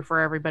it easier for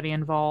everybody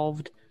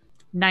involved.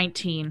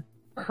 19.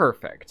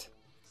 Perfect.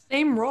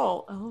 Same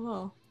roll.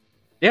 Oh.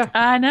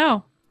 I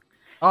know.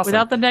 Awesome.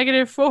 Without the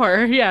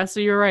 -4. Yeah, so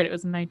you're right. It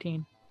was a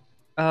 19.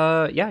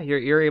 Yeah,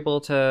 you're able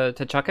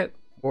to chuck it,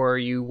 or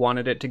you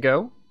wanted it to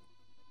go.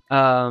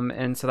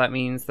 And so that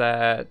means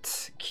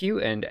that Q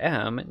and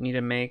M need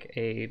to make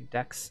a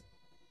dex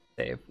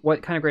save.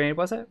 What kind of grenade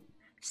was it?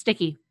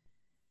 Sticky.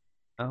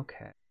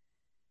 Okay.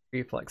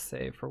 Reflex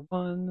save for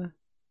 1.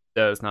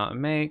 Does not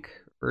make.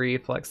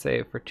 Reflex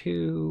save for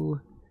 2.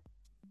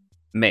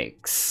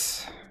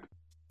 Makes.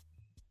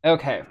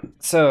 Okay,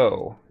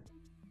 so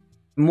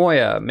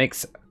Moya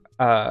makes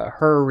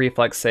her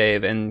reflex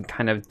save and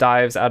kind of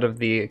dives out of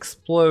the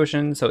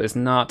explosion, so is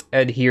not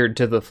adhered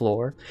to the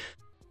floor.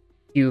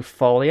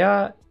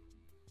 Eupholia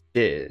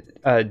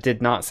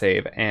did not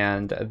save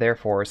and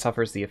therefore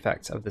suffers the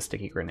effects of the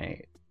sticky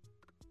grenade.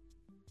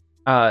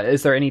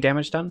 Is there any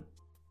damage done?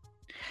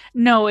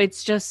 No,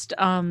 it's just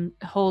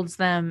holds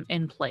them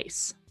in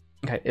place.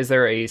 Okay, is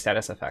there a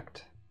status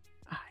effect?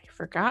 I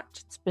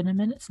forgot. It's been a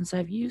minute since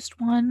I've used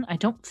one. I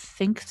don't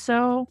think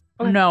so.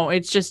 Okay. No,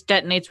 it's just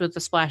detonates with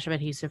a splash of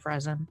adhesive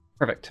resin.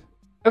 Perfect.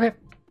 Okay.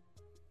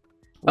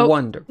 Oh,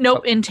 Wonderful.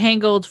 Nope,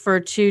 entangled for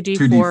 2d4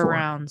 2d4.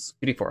 rounds.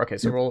 2d4. Okay,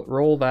 so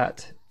roll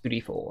that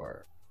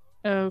 2d4.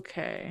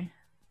 Okay.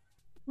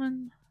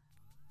 1,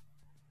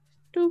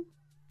 2.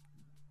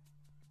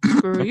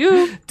 Screw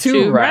you.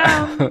 2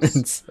 rounds.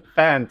 rounds.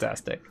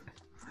 Fantastic.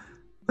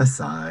 A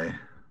sigh.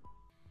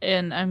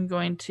 And I'm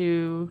going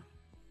to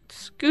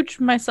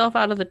scooch myself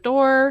out of the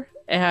door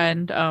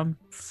and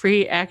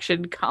free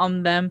action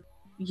calm them.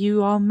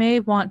 You all may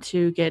want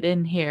to get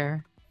in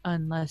here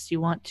unless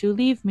you want to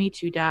leave me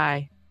to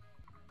die.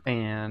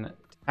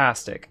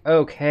 Fantastic.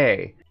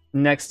 Okay.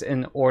 Next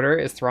in order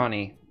is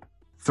Thrani.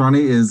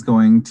 Thrani is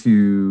going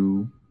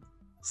to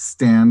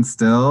stand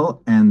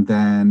still, and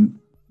then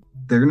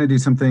they're going to do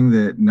something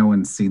that no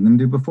one's seen them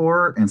do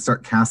before and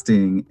start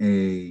casting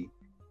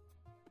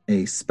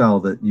a spell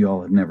that you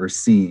all have never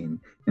seen.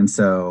 And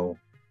so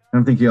I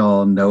don't think you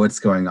all know what's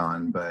going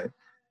on, but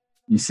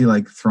you see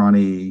like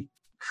Thrani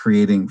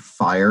creating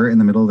fire in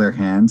the middle of their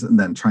hands and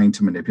then trying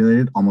to manipulate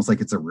it almost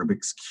like it's a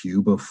Rubik's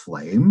Cube of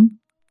flame.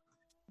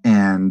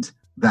 And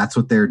that's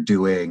what they're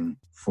doing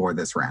for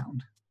this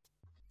round.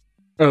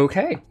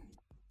 Okay.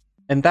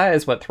 And that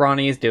is what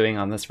Thrani is doing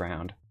on this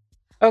round.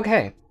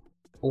 Okay.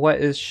 What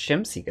is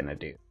Shimsy gonna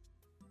do?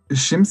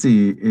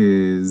 Shimsy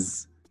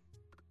is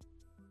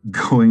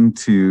going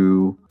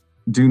to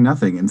do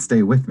nothing and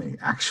stay with me,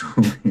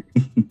 actually.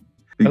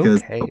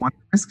 Because I don't want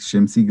to risk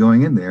Shimsy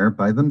going in there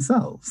by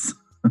themselves.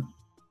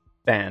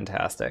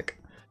 Fantastic.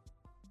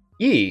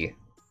 Yi,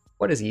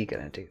 what is Yi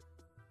gonna do?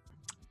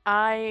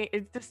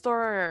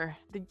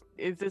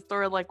 Is this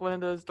door like one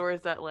of those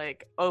doors that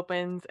like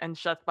opens and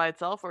shuts by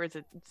itself, or is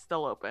it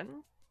still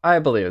open? I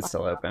believe it's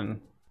still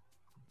open.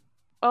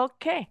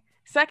 Okay.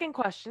 Second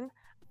question.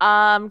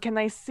 Can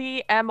I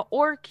see M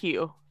or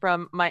Q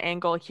from my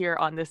angle here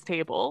on this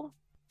table?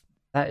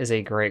 That is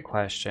a great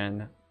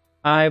question.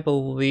 I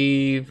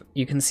believe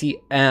you can see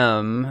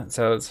M,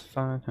 so it's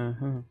 5.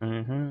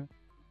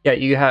 Yeah,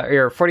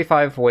 you're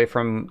 45 away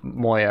from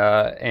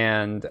Moya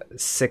and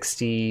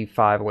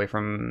 65 away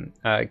from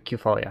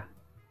Qfolia.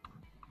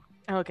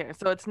 Okay,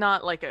 so it's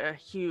not like a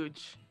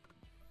huge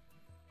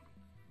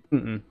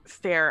Mm-mm.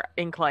 stair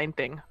incline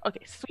thing.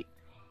 Okay, sweet.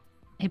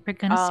 Hey, we're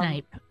gonna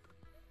snipe.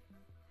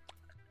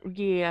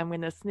 Yeah, I'm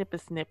gonna snip a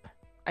snip.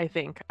 I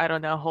think. I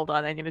don't know. Hold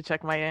on. I need to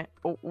check my.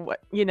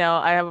 What?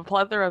 I have a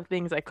plethora of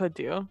things I could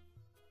do.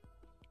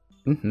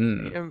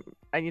 Mm-hmm.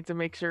 I need to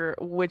make sure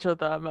which of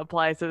them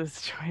applies to the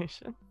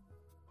situation.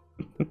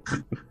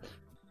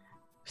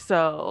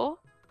 So,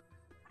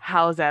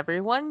 how's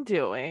everyone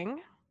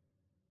doing?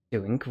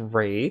 Doing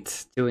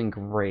great. Doing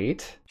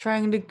great.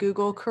 Trying to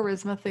Google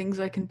charisma things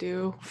I can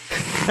do.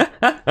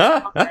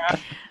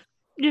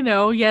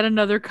 Yet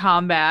another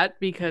combat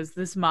because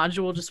this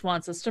module just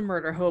wants us to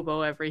murder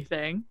hobo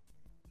everything.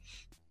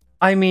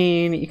 I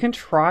mean, you can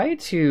try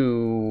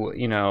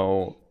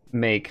to,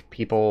 make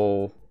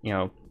people,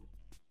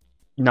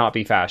 not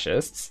be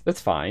fascists.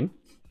 That's fine.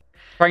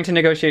 Trying to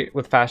negotiate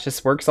with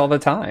fascists works all the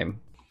time.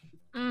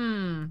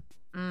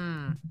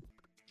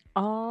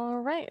 All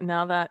right.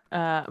 Now that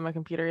my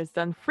computer is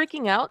done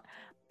freaking out,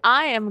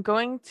 I am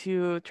going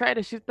to try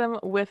to shoot them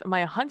with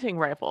my hunting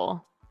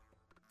rifle.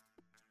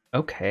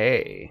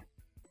 Okay,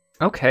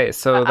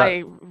 so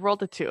I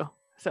rolled a 2,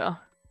 so.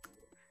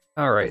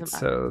 All right,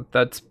 so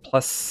that's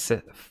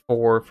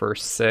 +4 for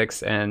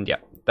 6, and yeah,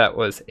 that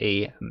was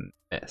a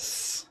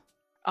miss.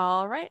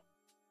 All right.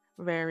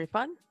 Very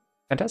fun.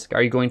 Fantastic.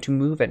 Are you going to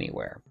move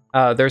anywhere?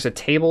 There's a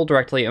table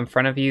directly in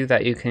front of you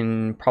that you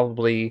can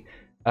probably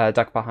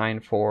duck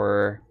behind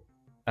for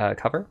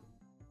cover.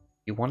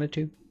 If you wanted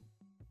to.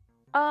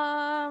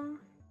 What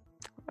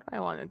do I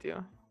want to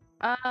do?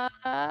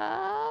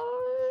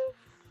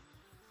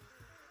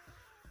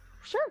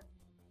 Sure.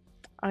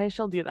 I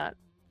shall do that.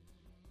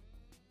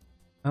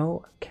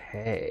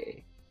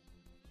 Okay.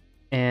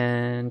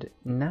 And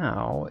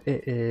now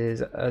it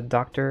is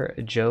Dr.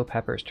 Joe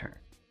Pepper's turn.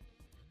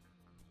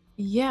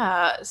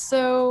 Yeah,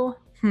 so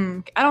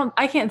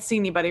I can't see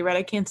anybody, right?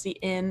 I can't see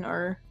in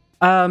or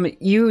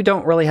You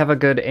don't really have a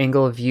good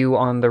angle of view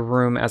on the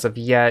room as of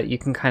yet. You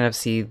can kind of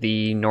see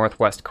the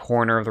northwest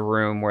corner of the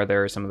room where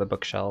there are some of the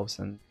bookshelves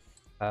and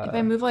if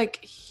I move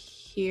like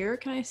here,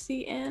 can I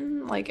see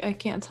in? Like I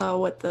can't tell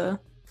what the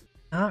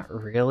Not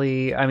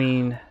really. I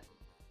mean,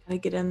 gotta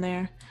get in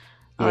there.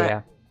 yeah. All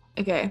right.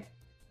 Okay.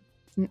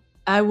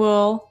 I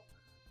will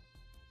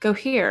go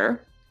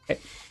here. Okay.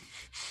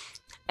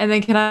 And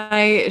then can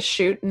I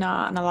shoot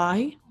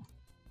Nalai?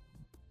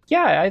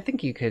 Yeah, I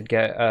think you could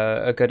get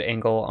a good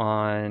angle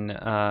on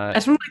I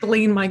just want to like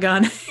lean my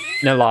gun.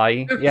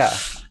 Nalai. Yeah.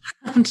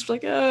 I'm just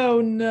like,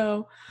 oh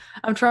no.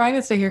 I'm trying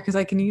to stay here because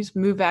I can use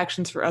move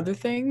actions for other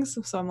things.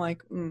 So I'm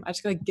like, I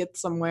just gotta get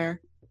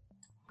somewhere.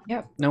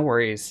 Yeah, no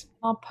worries.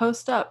 I'll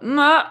post up.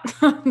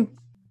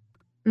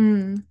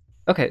 Mm.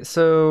 Okay,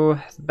 so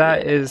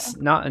that Yeah. is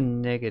not a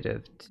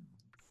negative.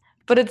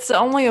 But it's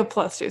only a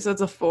 +2, so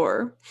it's a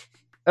 4.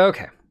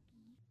 Okay.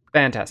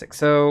 Fantastic.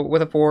 So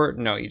with a 4,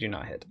 no, you do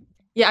not hit.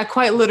 Yeah, I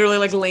quite literally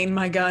like lean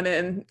my gun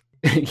in.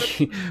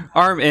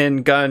 Arm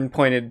in, gun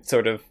pointed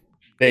sort of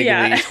vaguely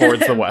Yeah.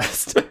 towards the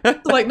west. So,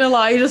 like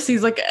Nalai just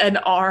sees like an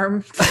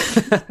arm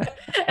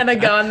and a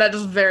gun that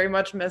just very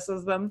much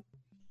misses them.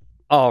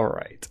 All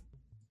right.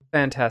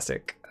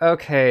 Fantastic.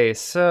 Okay,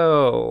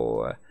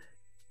 so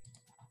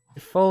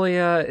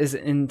Folia is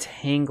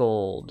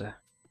entangled.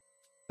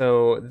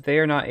 So they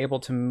are not able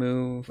to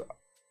move.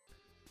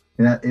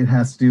 Yeah, it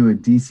has to do a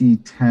DC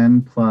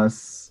 10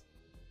 plus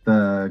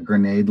the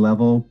grenade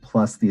level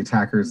plus the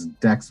attacker's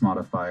dex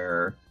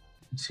modifier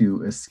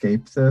to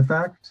escape the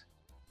effect,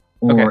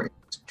 or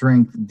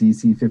strength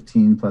DC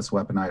 15 plus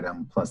weapon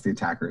item plus the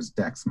attacker's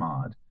dex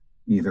mod,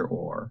 either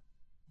or.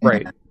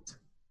 Right.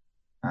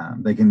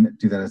 And, they can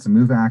do that as a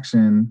move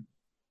action,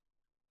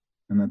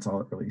 and that's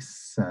all it really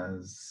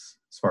says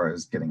as far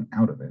as getting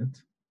out of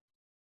it.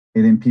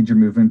 It impedes your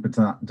movement,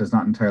 but does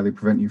not entirely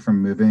prevent you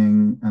from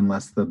moving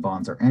unless the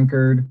bonds are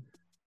anchored.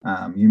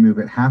 You move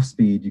at half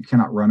speed. You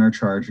cannot run or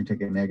charge. You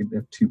take a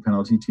 -2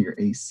 penalty to your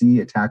AC,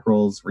 attack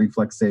rolls,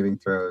 reflex saving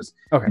throws,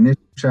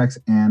 initiative checks,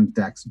 and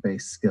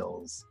dex-based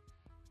skills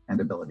and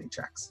ability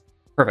checks.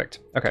 Perfect.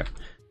 Okay.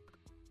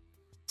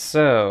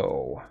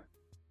 So,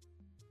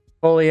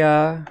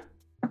 Folia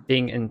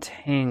being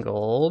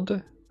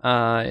entangled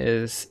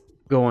is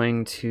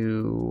going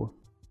to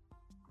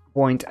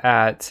point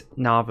at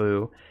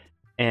Navu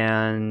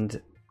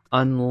and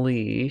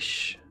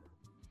unleash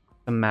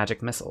some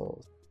magic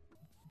missiles.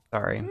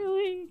 Sorry.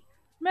 Really?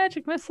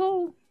 Magic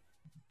missile?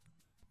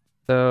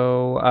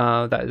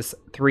 So that is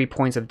 3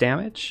 points of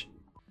damage.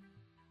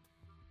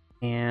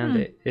 And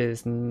it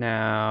is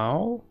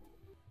now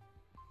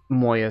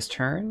Moya's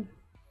turn.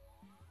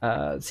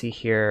 Let's see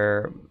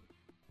here.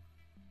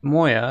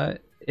 Moya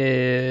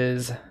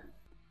is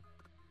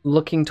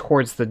looking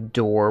towards the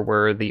door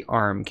where the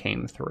arm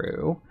came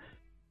through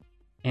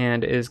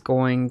and is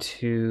going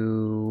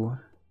to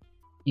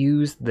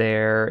use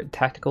their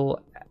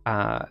tactical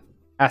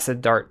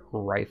acid dart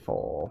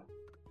rifle.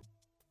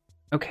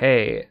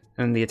 Okay,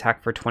 and the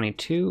attack for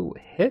 22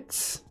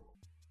 hits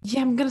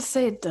Yeah, I'm gonna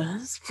say it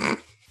does.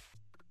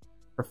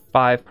 for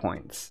 5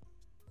 points.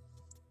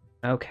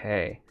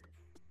 Okay.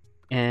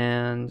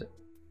 And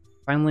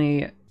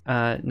finally,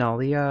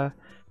 Nalai,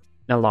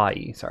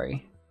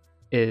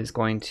 is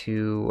going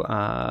to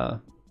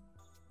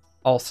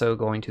also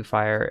going to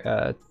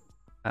fire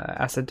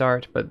acid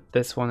dart, but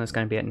this one is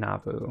going to be at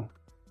Navu.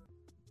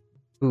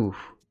 Ooh,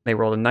 they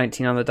rolled a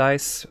 19 on the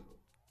dice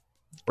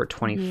for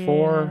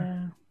 24. Yeah.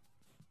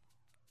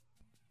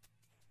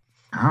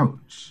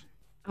 Ouch.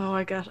 Oh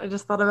my gosh, I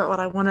just thought about what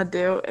I want to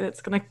do, and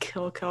it's gonna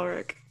kill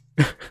Kelric.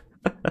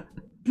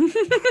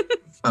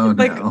 Oh,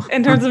 Like, no.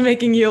 in terms of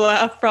making you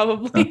laugh,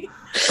 probably.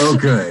 Oh,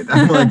 good.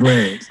 I'm like,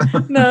 wait.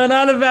 No,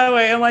 not in a bad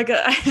way. I'm like,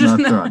 I just Not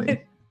know.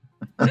 funny.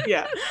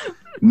 Yeah.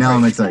 Now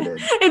I'm excited.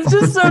 It's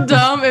just so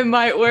dumb, it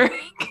might work.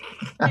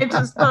 I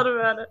just thought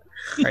about it.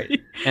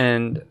 Right.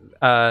 And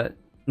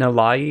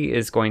Nalai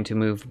is going to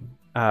move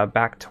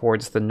back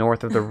towards the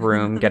north of the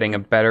room, getting a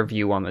better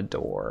view on the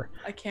door.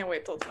 I can't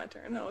wait till it's my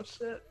turn. Oh,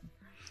 shit.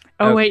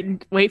 Oh, Okay.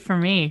 wait for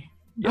me.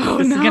 Oh,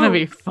 This is no. gonna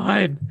be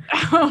fun.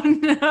 Oh,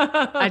 no.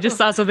 I just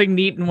saw something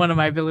neat in one of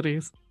my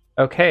abilities.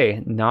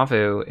 Okay,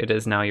 Navu, it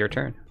is now your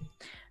turn.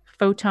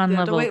 Photon You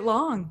have to level wait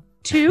long.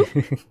 2.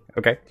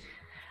 Okay.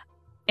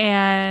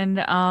 And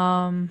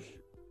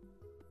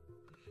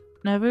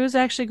Navu's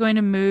actually going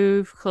to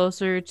move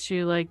closer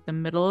to like the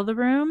middle of the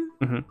room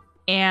Mhm.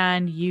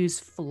 and use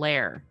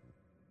flare.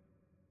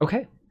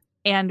 Okay.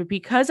 And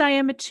because I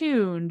am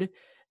attuned,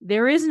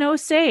 there is no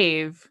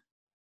save.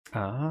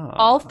 Ah.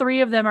 All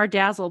 3 of them are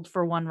dazzled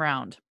for 1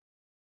 round.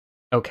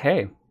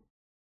 Okay.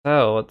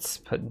 So let's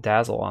put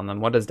dazzle on them.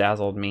 What does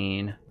dazzled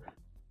mean?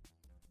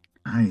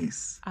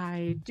 Nice.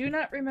 I do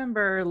not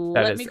remember.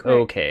 That Let is me quick.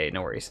 okay,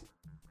 no worries.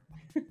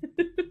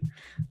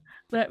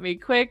 Let me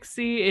quick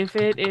see if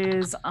it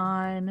is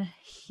on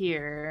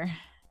here.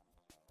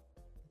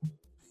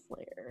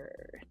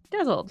 Flare.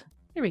 Dazzled.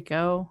 Here we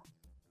go.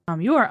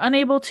 You are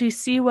unable to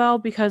see well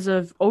because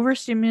of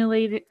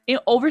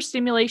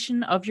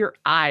overstimulation of your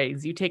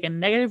eyes. You take a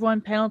 -1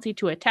 penalty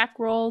to attack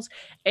rolls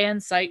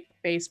and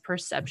sight-based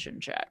perception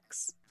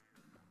checks.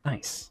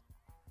 Nice.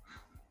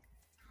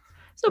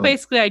 So Oh.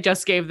 basically, I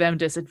just gave them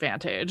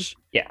disadvantage.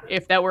 Yeah.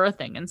 If that were a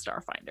thing in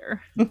Starfinder.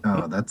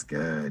 Oh, that's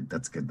good.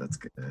 That's good. That's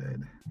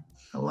good.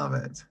 I love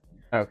it.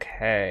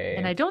 Okay.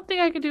 And I don't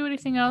think I could do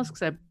anything else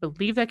because I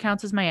believe that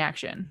counts as my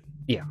action.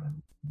 You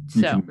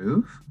So can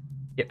move?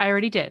 I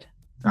already did.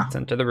 It's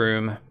into the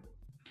room.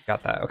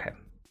 Got that. Okay.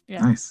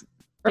 Yeah. Nice.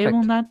 They will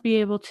Perfect. not be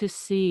able to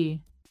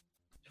see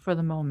for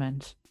the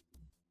moment.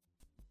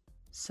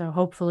 So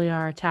hopefully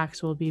our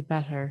attacks will be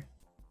better.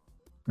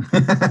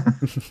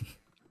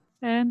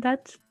 And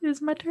that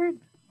is my turn.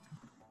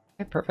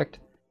 Okay, perfect.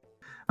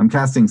 I'm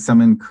casting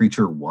Summon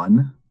Creature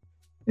 1.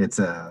 It's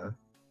a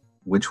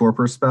Witch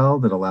Warper spell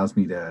that allows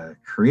me to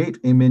create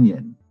a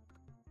minion.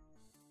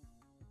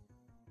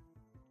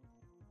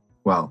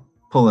 Well,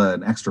 pull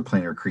an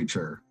extraplanar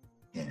creature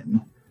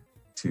in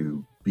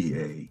to be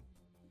a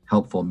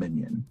helpful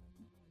minion.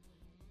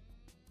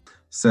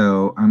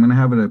 So I'm going to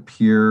have it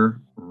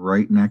appear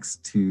right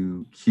next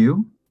to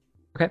Q.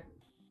 Okay.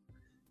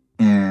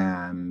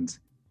 And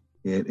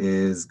it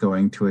is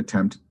going to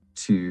attempt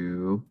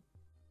to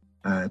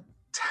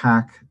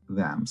attack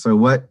them. So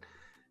what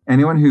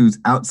anyone who's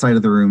outside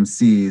of the room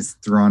sees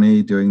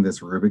Thrani doing this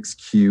Rubik's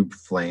Cube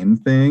flame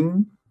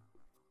thing.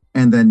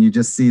 And then you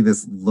just see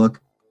this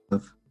look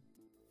of,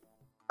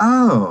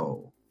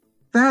 oh,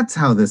 that's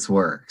how this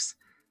works.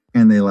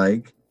 And they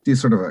like do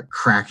sort of a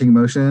cracking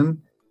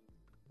motion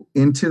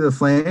into the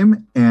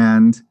flame,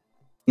 and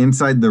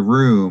inside the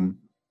room,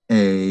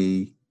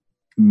 a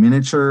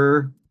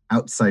miniature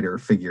outsider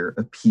figure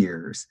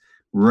appears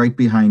right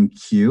behind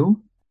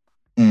Q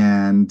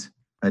and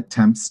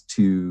attempts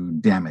to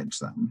damage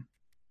them.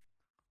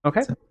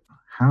 Okay. So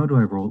how do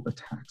I roll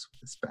attacks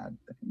with this bad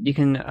thing? You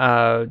can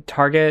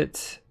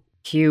target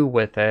Q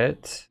with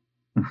it,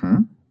 Mm-hmm.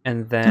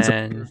 and And so it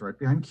then appears right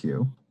behind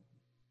Q.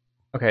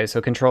 okay,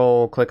 so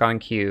control click on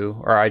Q,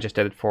 or I just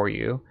did it for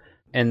you,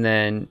 and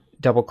then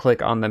double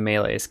click on the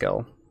melee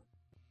skill.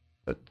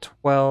 The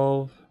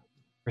 12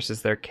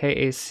 versus their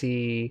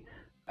KAC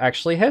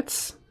actually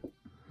hits.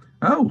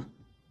 Oh,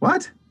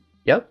 what?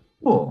 Yep,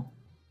 Cool.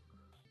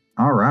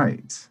 All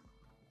right.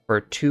 for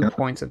 2 Yep.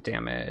 points of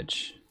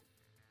damage.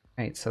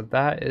 Right, so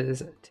that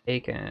is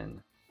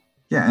taken.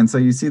 Yeah, and so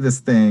you see this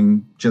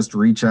thing just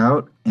reach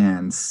out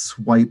and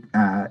swipe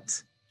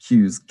at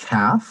Q's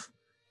calf,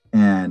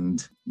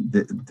 and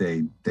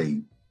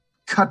they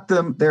cut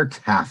their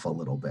calf a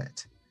little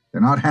bit.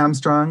 They're not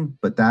hamstrung,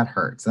 but that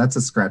hurts. That's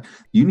a scratch.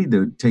 You need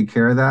to take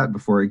care of that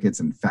before it gets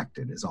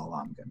infected, is all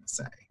I'm going to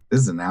say.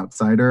 This is an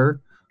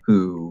outsider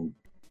who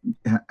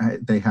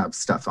they have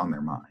stuff on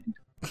their mind.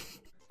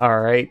 All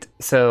right,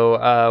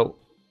 so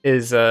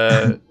is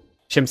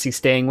Shimsy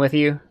staying with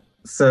you?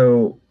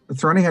 So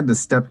Thrani had to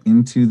step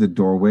into the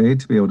doorway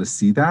to be able to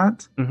see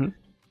that. Mhm.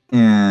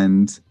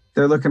 And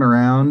they're looking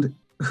around.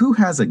 Who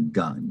has a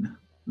gun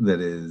that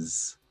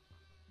is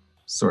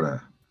sort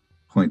of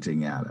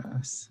pointing at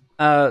us?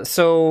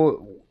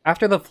 So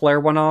after the flare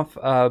went off,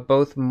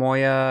 both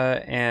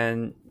Moya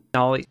and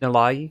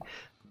Nalai,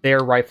 their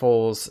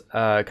rifles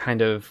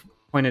kind of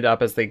pointed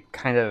up as they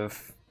kind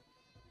of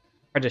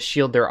tried to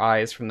shield their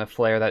eyes from the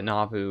flare that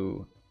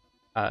Navu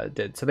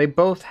did. So they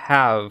both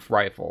have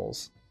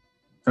rifles.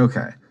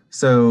 Okay.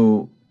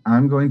 So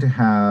I'm going to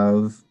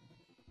have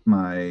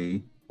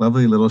my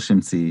lovely little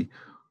Shimsy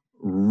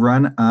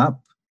run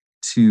up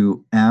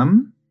to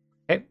M.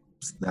 Okay.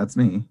 That's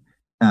me.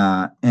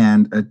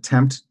 And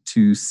attempt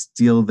to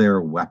steal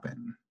their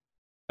weapon.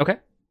 Okay.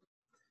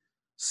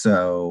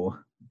 So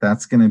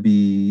that's going to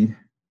be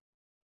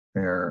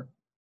their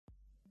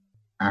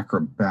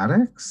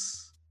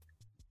acrobatics.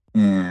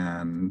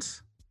 And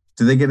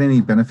do they get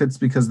any benefits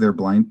because they're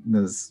blind?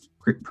 This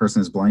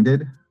person is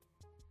blinded?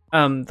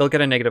 They'll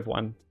get a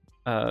 -1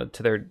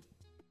 to their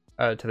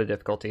to the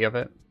difficulty of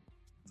it.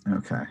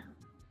 Okay.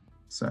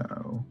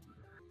 So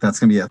that's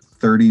going to be a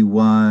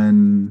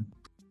 31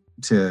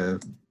 to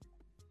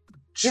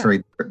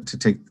trade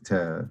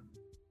to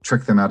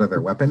trick them out of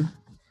their weapon.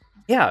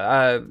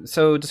 Yeah.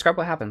 So describe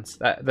what happens.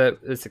 That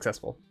is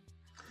successful.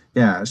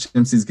 Yeah,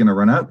 Shimsy's going to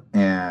run up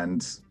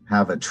and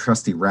have a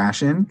trusty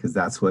ration because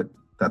that's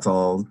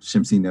all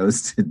Shimsy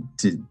knows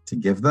to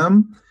give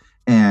them,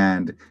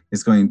 and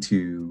is going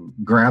to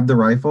grab the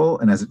rifle,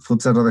 and as it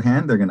flips out of their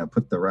hand, they're going to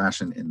put the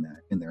ration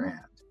in their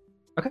hand.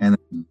 Okay. And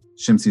then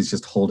Shimsy's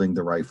just holding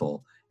the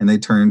rifle, and they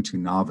turn to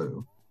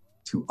Navu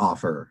to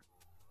offer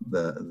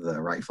the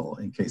rifle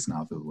in case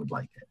Navu would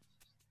like it.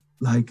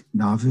 Like,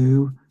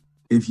 Navu,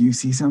 if you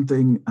see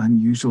something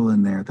unusual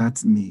in there,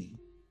 that's me.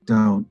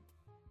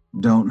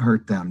 Don't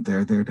hurt them.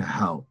 They're there to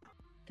help.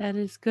 That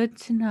is good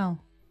to know.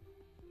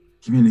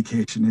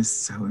 Communication is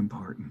so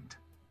important.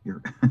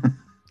 You're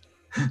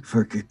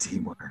for good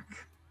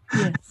teamwork.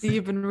 Yes.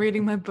 You've been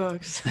reading my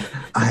books.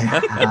 I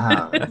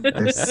have.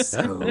 They're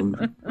so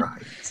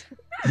right.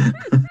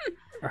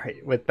 All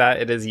right. With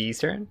that, it is Yee's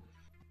turn.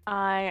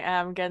 I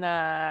am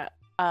gonna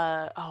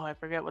I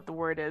forget what the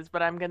word is,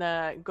 but I'm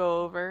gonna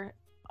go over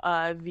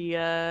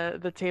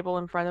the table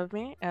in front of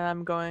me, and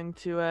I'm going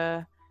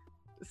to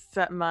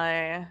set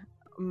my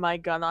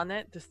gun on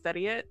it to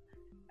steady it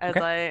as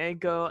I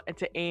go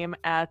to aim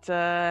at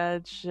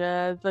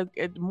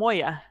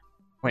Moya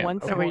Wait,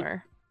 once okay.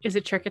 more. Is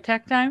it trick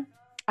attack time?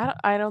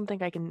 I don't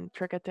think I can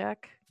trick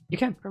attack You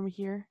can. from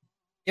here.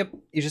 Yep.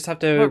 You just have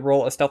to Well-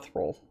 roll a stealth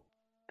roll.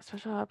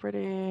 Special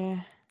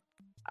operating.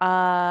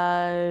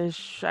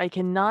 I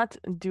cannot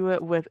do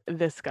it with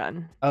this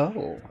gun.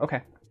 Oh,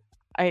 okay.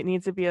 It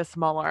needs to be a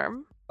small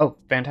arm. Oh,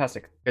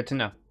 fantastic. Good to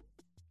know.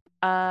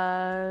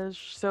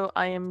 So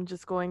I am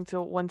just going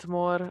to once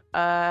more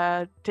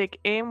take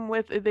aim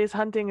with this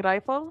hunting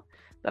rifle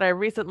that I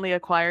recently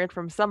acquired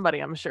from somebody,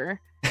 I'm sure.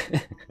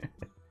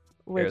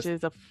 Which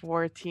is a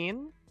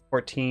 14.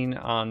 14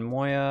 on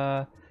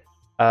Moya.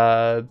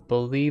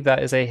 Believe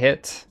that is a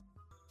hit.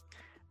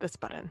 This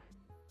button.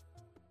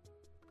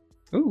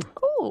 Ooh.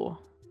 Ooh.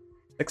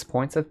 6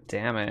 points of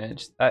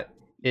damage. That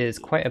is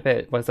quite a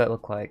bit. What does that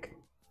look like?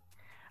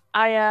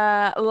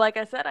 Like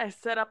I said, I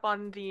set up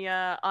on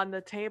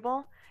the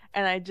table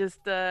and I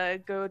just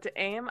go to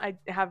aim.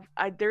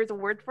 There's a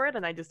word for it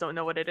and I just don't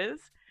know what it is.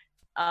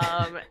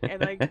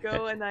 And I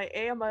go and I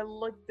aim. I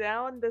look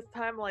down. This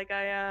time, like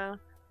a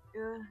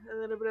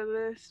little bit of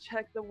this,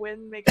 check the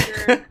wind, make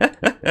sure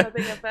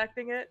nothing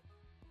affecting it,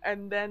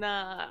 and then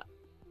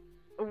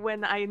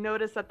when I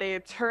notice that they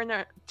turn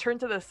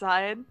to the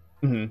side,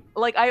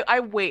 like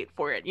I wait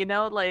for it,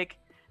 like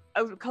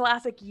a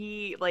classic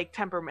Yi like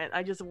temperament.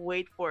 I just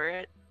wait for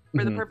it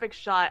for the perfect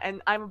shot,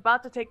 and I'm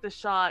about to take the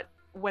shot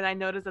when I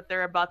notice that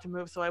they're about to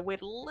move, so I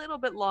wait a little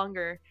bit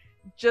longer,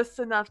 just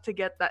enough to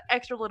get that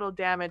extra little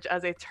damage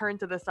as they turn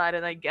to the side,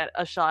 and I get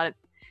a shot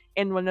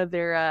in one of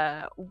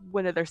their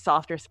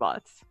softer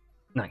spots.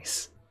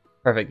 Nice.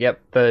 Perfect. Yep,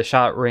 the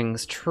shot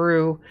rings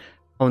true,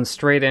 hones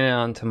straight in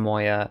onto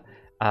Moya,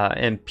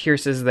 and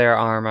pierces their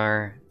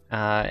armor,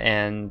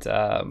 and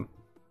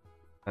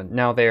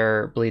now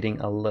they're bleeding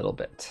a little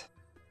bit.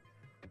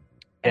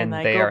 And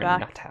they are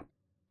not happy.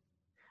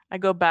 I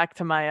go back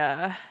to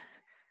my,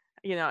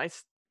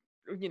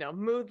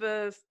 move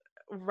the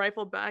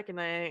rifle back, and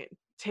I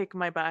take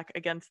my back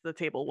against the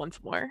table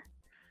once more.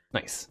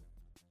 Nice.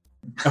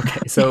 Okay,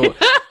 so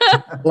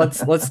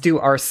let's do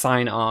our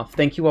sign off.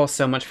 Thank you all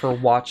so much for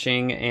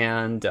watching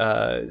and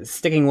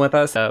sticking with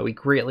us. We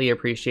greatly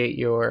appreciate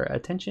your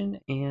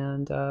attention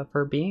and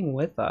for being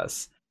with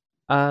us.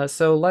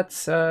 So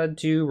let's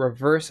do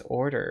reverse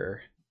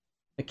order.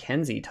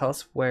 Mackenzie, tell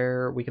us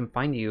where we can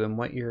find you and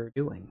what you're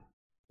doing.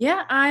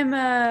 Yeah, I'm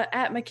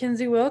at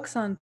Mackenzie Wilkes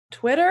on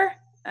Twitter.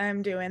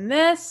 I'm doing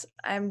this.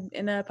 I'm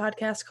in a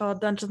podcast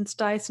called Dungeons,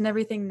 Dice, and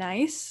Everything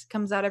Nice.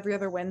 Comes out every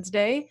other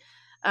Wednesday.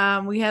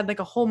 We had like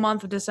a whole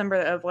month of December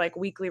of like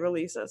weekly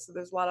releases, so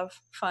there's a lot of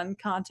fun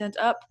content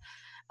up.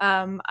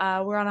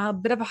 We're on a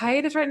bit of a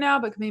hiatus right now,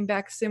 but coming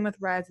back soon with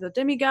Rise of the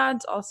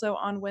Demigods, also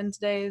on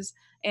Wednesdays.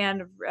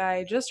 And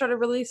I just started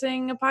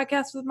releasing a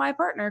podcast with my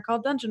partner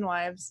called Dungeon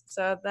Wives.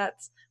 So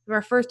that's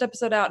our first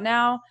episode out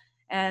now.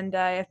 And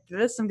after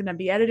this, I'm going to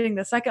be editing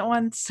the second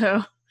one.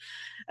 So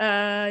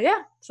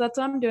so that's what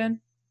I'm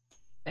doing.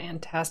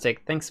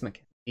 Fantastic. Thanks,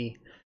 Mackenzie.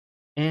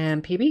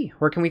 And PB,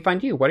 where can we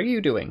find you? What are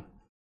you doing?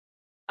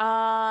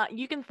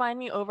 You can find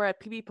me over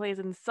at PB Plays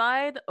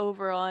Inside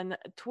over on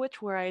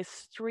Twitch, where I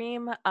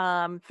stream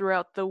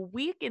throughout the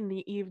week in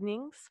the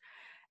evenings.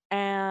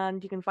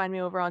 And you can find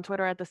me over on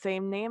Twitter at the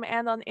same name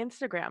and on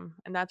Instagram.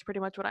 And that's pretty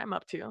much what I'm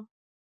up to.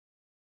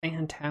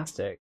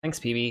 Fantastic. Thanks,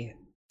 PB.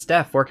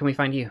 Steph, where can we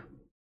find you?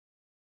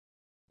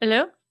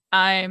 Hello,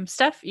 I'm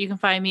Steph. You can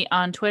find me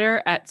on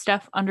Twitter at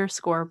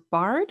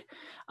Steph_Bard.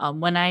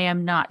 When I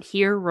am not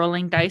here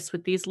rolling dice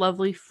with these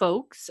lovely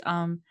folks,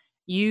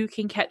 you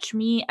can catch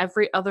me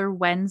every other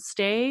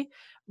Wednesday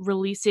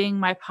releasing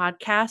my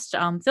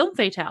podcast, Film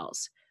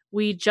Fatales.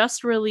 We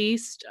just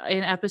released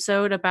an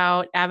episode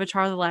about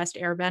Avatar: The Last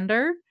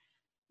Airbender,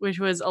 which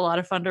was a lot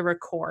of fun to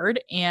record.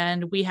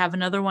 And we have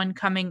another one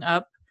coming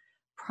up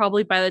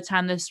probably by the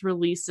time this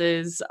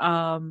releases.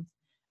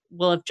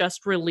 We'll have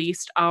just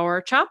released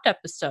our Chopped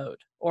episode,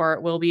 or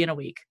it will be in a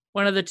week.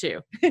 One of the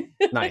two.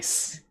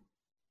 Nice.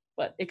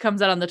 But it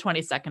comes out on the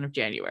 22nd of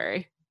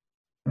January.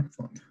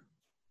 Excellent.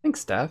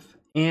 Thanks, Steph.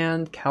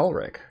 And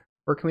Kelrick,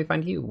 where can we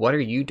find you? What are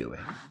you doing?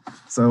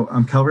 So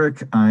I'm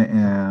Kelrick. I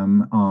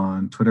am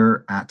on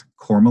Twitter at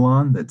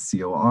Cormallon. That's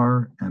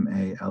CORMALLON.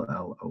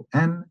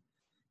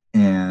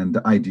 And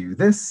I do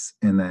this,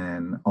 and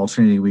then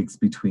alternating weeks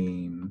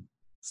between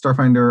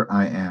Starfinder,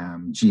 I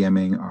am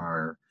GMing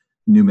our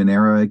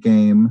Numenera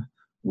game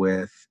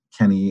with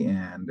Kenny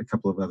and a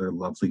couple of other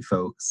lovely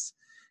folks.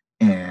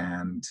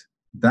 And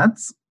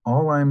that's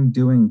all I'm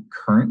doing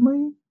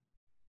currently.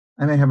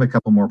 I may have a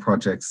couple more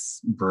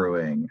projects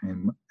brewing.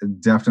 I'm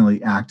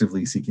definitely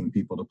actively seeking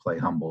people to play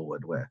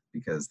Humblewood with,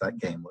 because that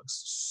game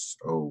looks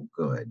so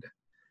good.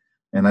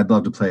 And I'd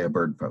love to play a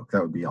bird folk.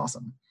 That would be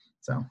awesome.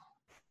 So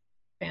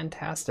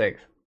fantastic.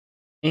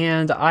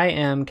 And I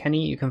am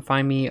Kenny. You can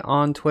find me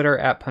on Twitter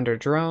at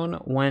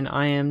PunderDrone. When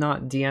I am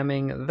not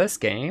DMing this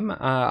game,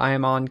 I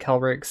am on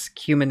Kelrick's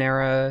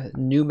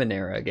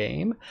Numenera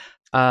game.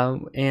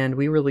 And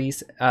we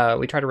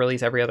try to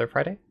release every other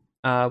Friday.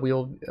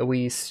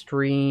 We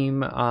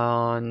stream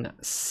on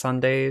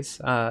Sundays,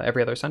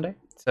 every other Sunday.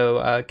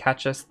 So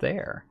catch us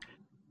there.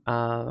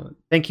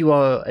 Thank you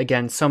all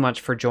again so much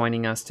for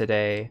joining us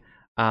today.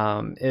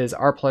 It is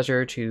our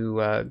pleasure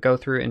to go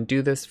through and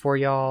do this for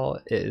y'all.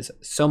 It is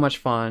so much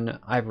fun.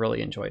 I've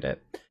really enjoyed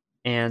it.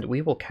 and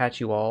we will catch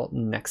you all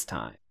next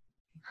time.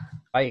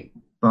 Bye.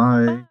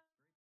 Bye.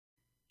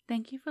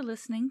 Thank you for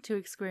listening to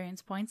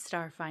Experience Point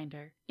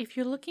Starfinder. If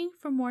you're looking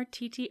for more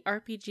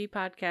TTRPG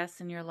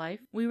podcasts in your life,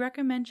 we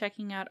recommend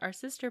checking out our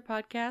sister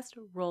podcast,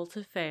 Roll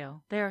to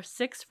Fail. There are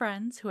 6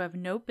 friends who have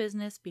no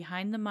business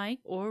behind the mic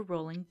or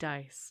rolling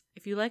dice.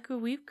 If you like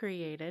what we've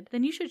created,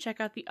 then you should check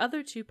out the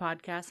other 2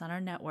 podcasts on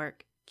our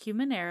network.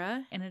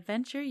 Cumanera, an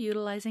adventure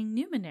utilizing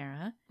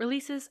Numenera,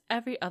 releases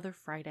every other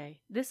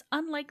Friday. This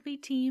unlikely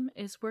team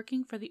is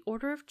working for the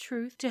Order of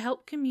Truth to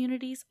help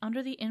communities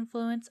under the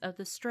influence of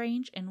the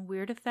strange and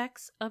weird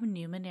effects of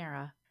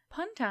Numenera.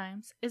 Pun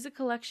Times is a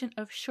collection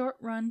of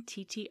short-run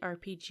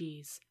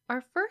TTRPGs.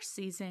 Our first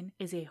season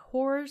is a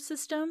horror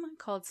system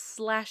called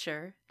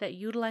Slasher that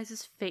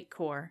utilizes Fate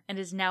Core and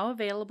is now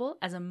available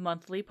as a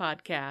monthly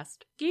podcast.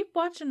 Keep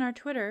watching our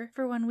Twitter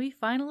for when we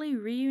finally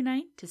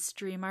reunite to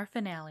stream our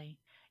finale.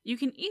 You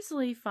can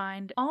easily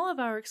find all of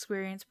our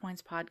Experience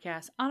Points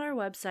podcasts on our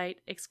website,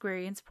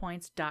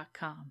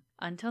 experiencepoints.com.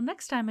 Until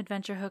next time,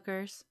 Adventure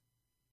Hookers.